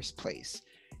the first place.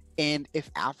 And if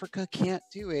Africa can't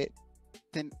do it,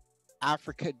 then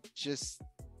Africa just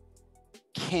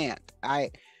can't.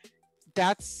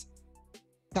 That's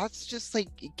just like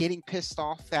getting pissed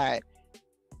off that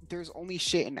there's only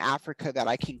shit in Africa that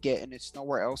I can get and it's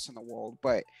nowhere else in the world,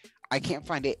 but I can't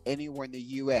find it anywhere in the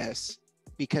US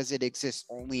because it exists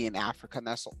only in Africa, and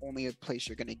that's the only place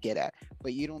you're going to get at.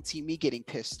 But you don't see me getting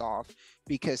pissed off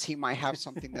because he might have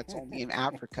something that's only in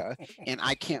Africa and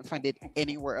I can't find it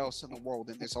anywhere else in the world,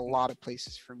 and there's a lot of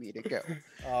places for me to go.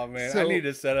 Oh man, so, I need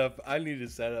to set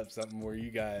up something where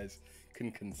you guys can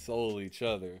console each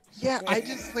other. Yeah, I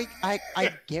just like I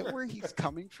get where he's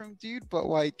coming from, dude, but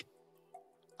like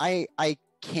I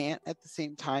can't at the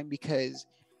same time because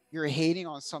you're hating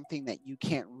on something that you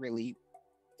can't really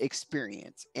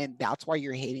experience, and that's why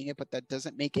you're hating it. But that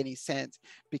doesn't make any sense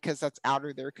because that's out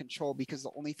of their control, because the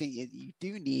only thing you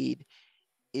do need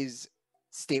is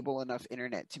stable enough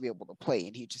internet to be able to play,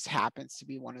 and he just happens to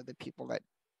be one of the people that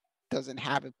doesn't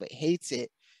have it but hates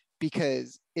it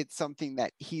because it's something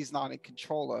that he's not in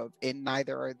control of, and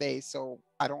neither are they. So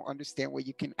I don't understand what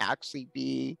you can actually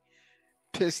be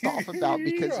pissed off about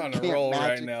because you're on a roll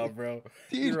right now, bro.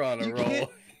 Dude, you're on a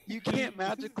roll. You can't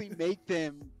magically make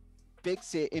them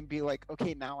fix it and be like,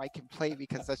 okay, now I can play,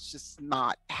 because that's just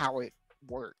not how it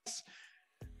works.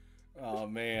 Oh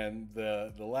man,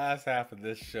 the last half of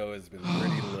this show has been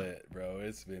pretty lit, bro.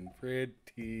 It's been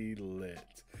pretty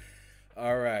lit.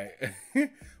 All right.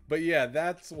 But yeah,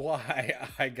 that's why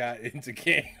I got into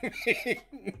gaming.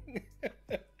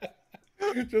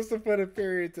 Just to put a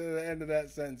period to the end of that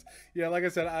sentence. Yeah, like I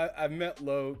said, I met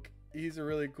Loke He's a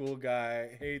really cool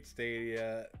guy. Hates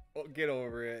Stadia. Oh, get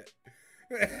over it.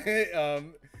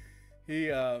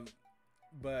 He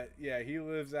but yeah, he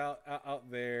lives out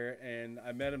there, and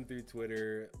I met him through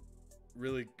Twitter.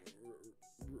 Really,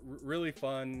 really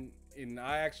fun. And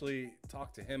I actually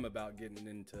talked to him about getting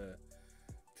into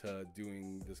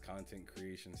doing this content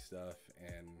creation stuff,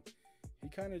 and he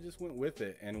kind of just went with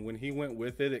it. And when he went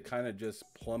with it, it kind of just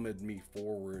plummeted me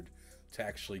forward to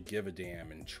actually give a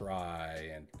damn and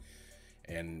try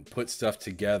and put stuff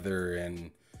together.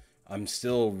 And I'm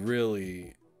still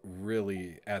really,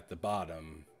 really at the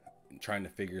bottom trying to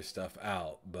figure stuff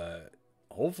out, but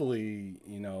hopefully,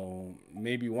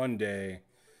 maybe one day,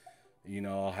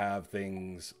 I'll have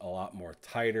things a lot more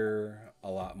tighter, a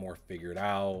lot more figured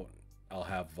out. I'll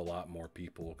have a lot more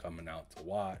people coming out to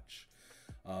watch.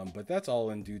 But that's all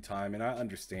in due time, and I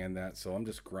understand that. So I'm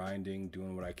just grinding,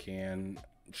 doing what I can,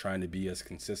 trying to be as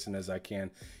consistent as I can.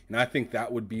 And I think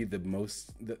that would be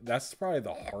that's probably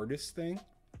the hardest thing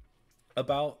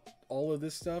about all of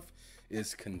this stuff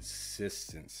is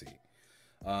consistency.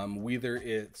 Whether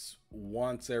it's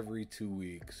once every 2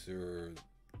 weeks or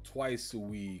twice a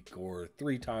week or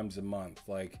 3 times a month,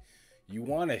 like you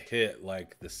want to hit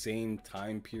like the same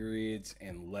time periods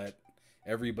and let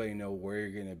everybody know where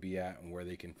you're going to be at and where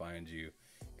they can find you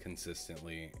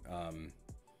consistently.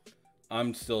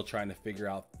 I'm still trying to figure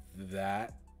out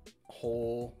that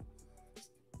whole,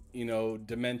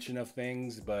 dimension of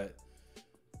things, but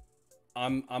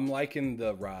I'm liking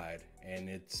the ride, and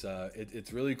it's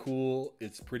really cool.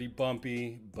 It's pretty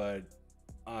bumpy, but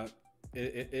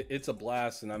it's a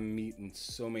blast, and I'm meeting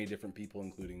so many different people,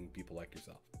 including people like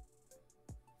yourself.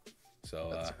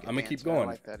 So I'm gonna keep going.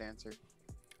 I like that answer.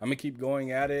 I'm gonna keep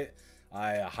going at it.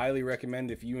 I highly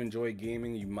recommend, if you enjoy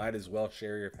gaming, you might as well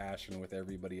share your passion with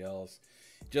everybody else.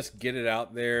 Just get it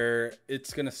out there.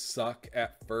 It's gonna suck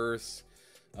at first.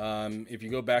 If you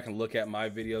go back and look at my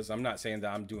videos, I'm not saying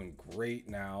that I'm doing great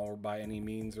now or by any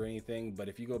means or anything, but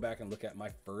if you go back and look at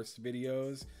my first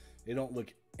videos, they don't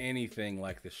look anything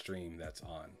like the stream that's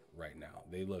on right now.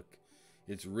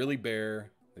 It's really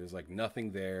bare. There's like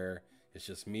nothing there. It's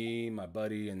just me, my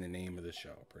buddy, and the name of the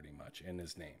show, pretty much, and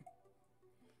his name.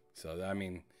 So, I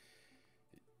mean,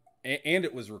 and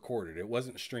it was recorded. It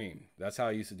wasn't streamed. That's how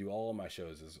I used to do all of my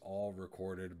shows, is all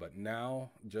recorded. But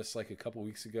now, just like a couple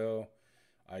weeks ago,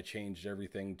 I changed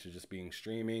everything to just being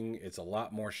streaming. It's a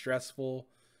lot more stressful,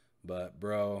 but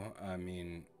bro, I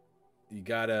mean, you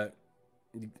gotta,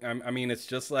 I mean, it's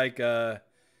just like a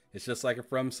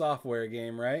From Software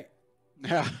game, right?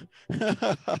 Yeah.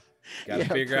 Gotta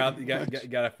figure out, you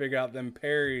gotta figure out them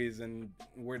parries and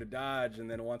where to dodge, and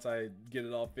then once I get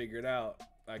it all figured out,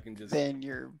 I can just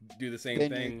do the same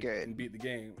thing and beat the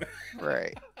game.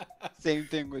 Right. Same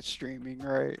thing with streaming,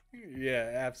 right?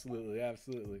 Yeah,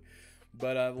 absolutely.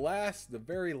 But the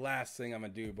very last thing I'm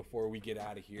gonna do before we get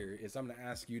out of here is I'm gonna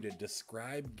ask you to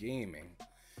describe gaming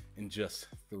in just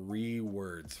 3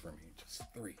 words for me. Just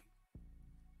 3.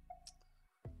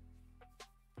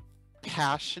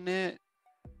 Passionate,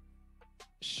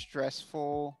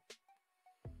 stressful,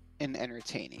 and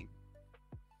entertaining.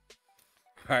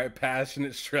 All right,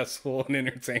 passionate, stressful, and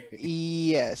entertaining.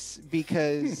 Yes,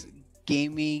 because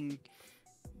gaming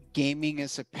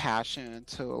is a passion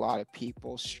to a lot of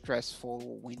people.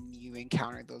 Stressful when you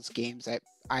encounter those games that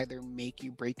either make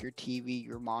you break your TV,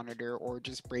 your monitor, or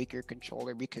just break your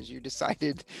controller because you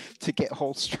decided to get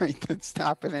whole strength and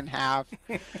snap it in half.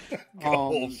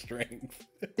 Whole strength.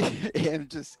 And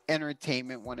just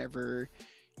entertainment whenever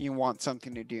you want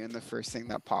something to do, and the first thing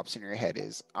that pops in your head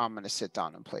is, I'm gonna sit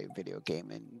down and play a video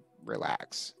game and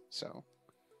relax. So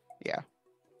yeah.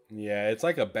 Yeah, it's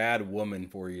like a bad woman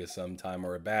for you sometime,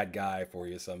 or a bad guy for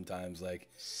you sometimes. Like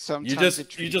sometimes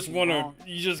you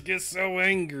just get so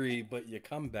angry, but you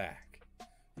come back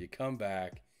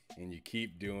and you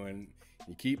keep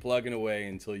plugging away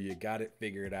until you got it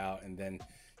figured out. And then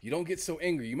you don't get so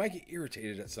angry. You might get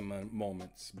irritated at some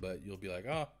moments, but you'll be like,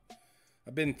 oh,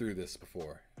 I've been through this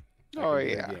before. Oh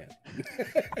yeah.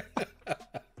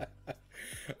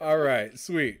 All right,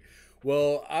 sweet.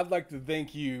 Well, I'd like to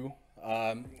thank you,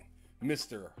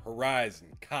 Mr.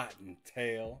 Horizon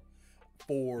CottonTail,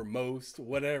 foremost,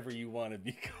 whatever you want to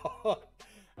be called.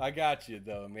 I got you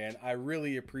though, man. I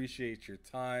really appreciate your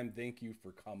time. Thank you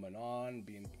for coming on,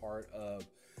 being part of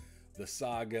the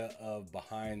saga of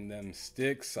Behind Them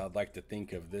Sticks. I'd like to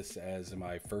think of this as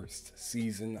my first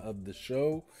season of the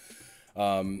show.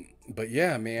 But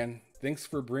yeah, man, thanks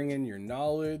for bringing your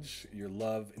knowledge, your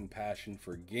love and passion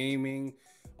for gaming,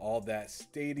 all that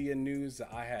Stadia news that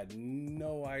I had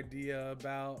no idea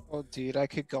about. Oh, dude, I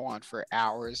could go on for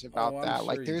hours Oh, about I'm that. sure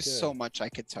Like, you there's could. so much I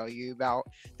could tell you about.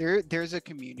 There's a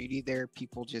community there.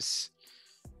 People just,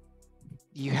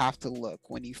 you have to look.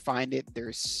 When you find it,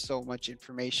 there's so much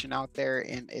information out there,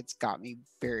 and it's got me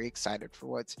very excited for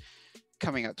what's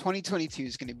coming up. 2022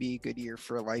 is going to be a good year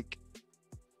for like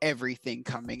everything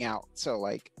coming out. So,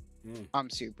 like, Mm. I'm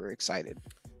super excited.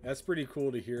 That's pretty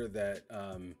cool to hear that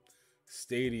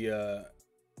Stadia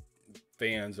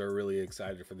fans are really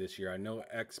excited for this year. I know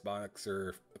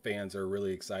Xboxer fans are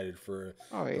really excited for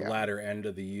Oh, the yeah. latter end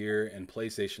of the year, and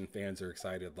PlayStation fans are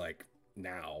excited like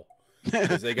now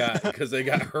because they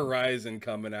got Horizon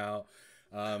coming out.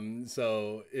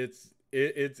 So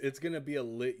it's gonna be a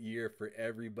lit year for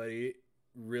everybody.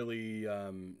 Really,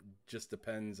 just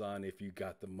depends on if you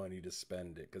got the money to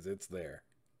spend it because it's there.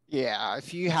 Yeah,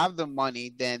 if you have the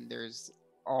money, then there's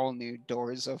all new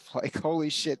doors of like, holy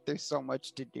shit, there's so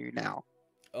much to do now.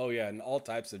 Oh yeah, and all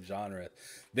types of genres.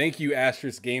 Thank you,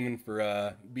 Astros Gaming,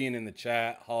 for being in the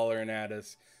chat, hollering at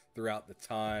us throughout the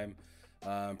time.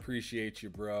 Appreciate you,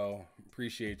 bro.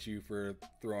 Appreciate you for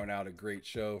throwing out a great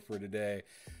show for today.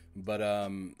 But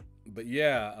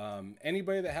yeah,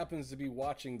 anybody that happens to be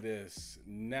watching this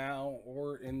now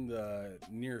or in the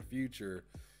near future,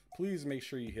 please make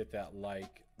sure you hit that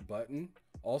like button.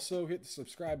 Also, hit the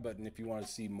subscribe button if you want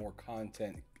to see more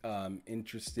content,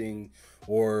 interesting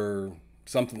or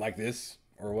something like this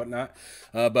or whatnot.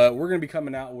 But we're going to be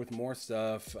coming out with more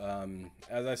stuff.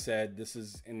 As I said, this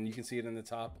is, and you can see it in the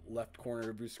top left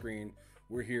corner of your screen.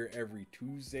 We're here every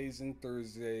Tuesdays and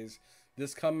Thursdays.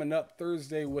 This coming up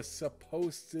Thursday was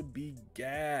supposed to be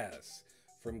Gas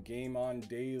from Game On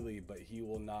Daily, but he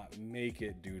will not make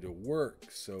it due to work.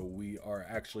 So we are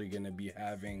actually going to be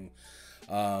having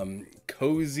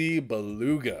Cozy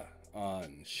Beluga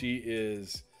on. She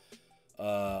is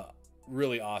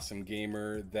really awesome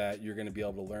gamer that you're going to be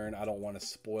able to learn. I don't want to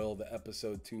spoil the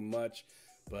episode too much,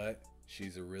 but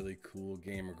she's a really cool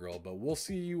gamer girl. But we'll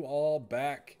see you all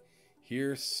back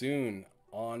here soon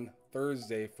on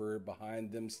Thursday for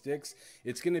Behind Them Sticks.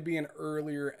 It's going to be an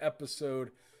earlier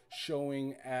episode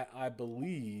showing at, I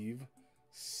believe,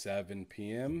 7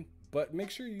 p.m. But make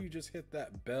sure you just hit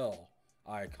that bell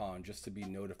icon just to be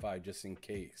notified just in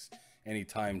case any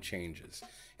time changes.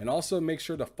 And also make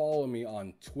sure to follow me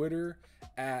on Twitter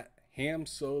at Ham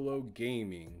Solo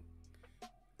Gaming.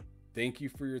 Thank you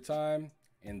for your time,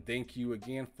 and thank you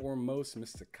again foremost,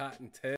 Mr. CottonTail.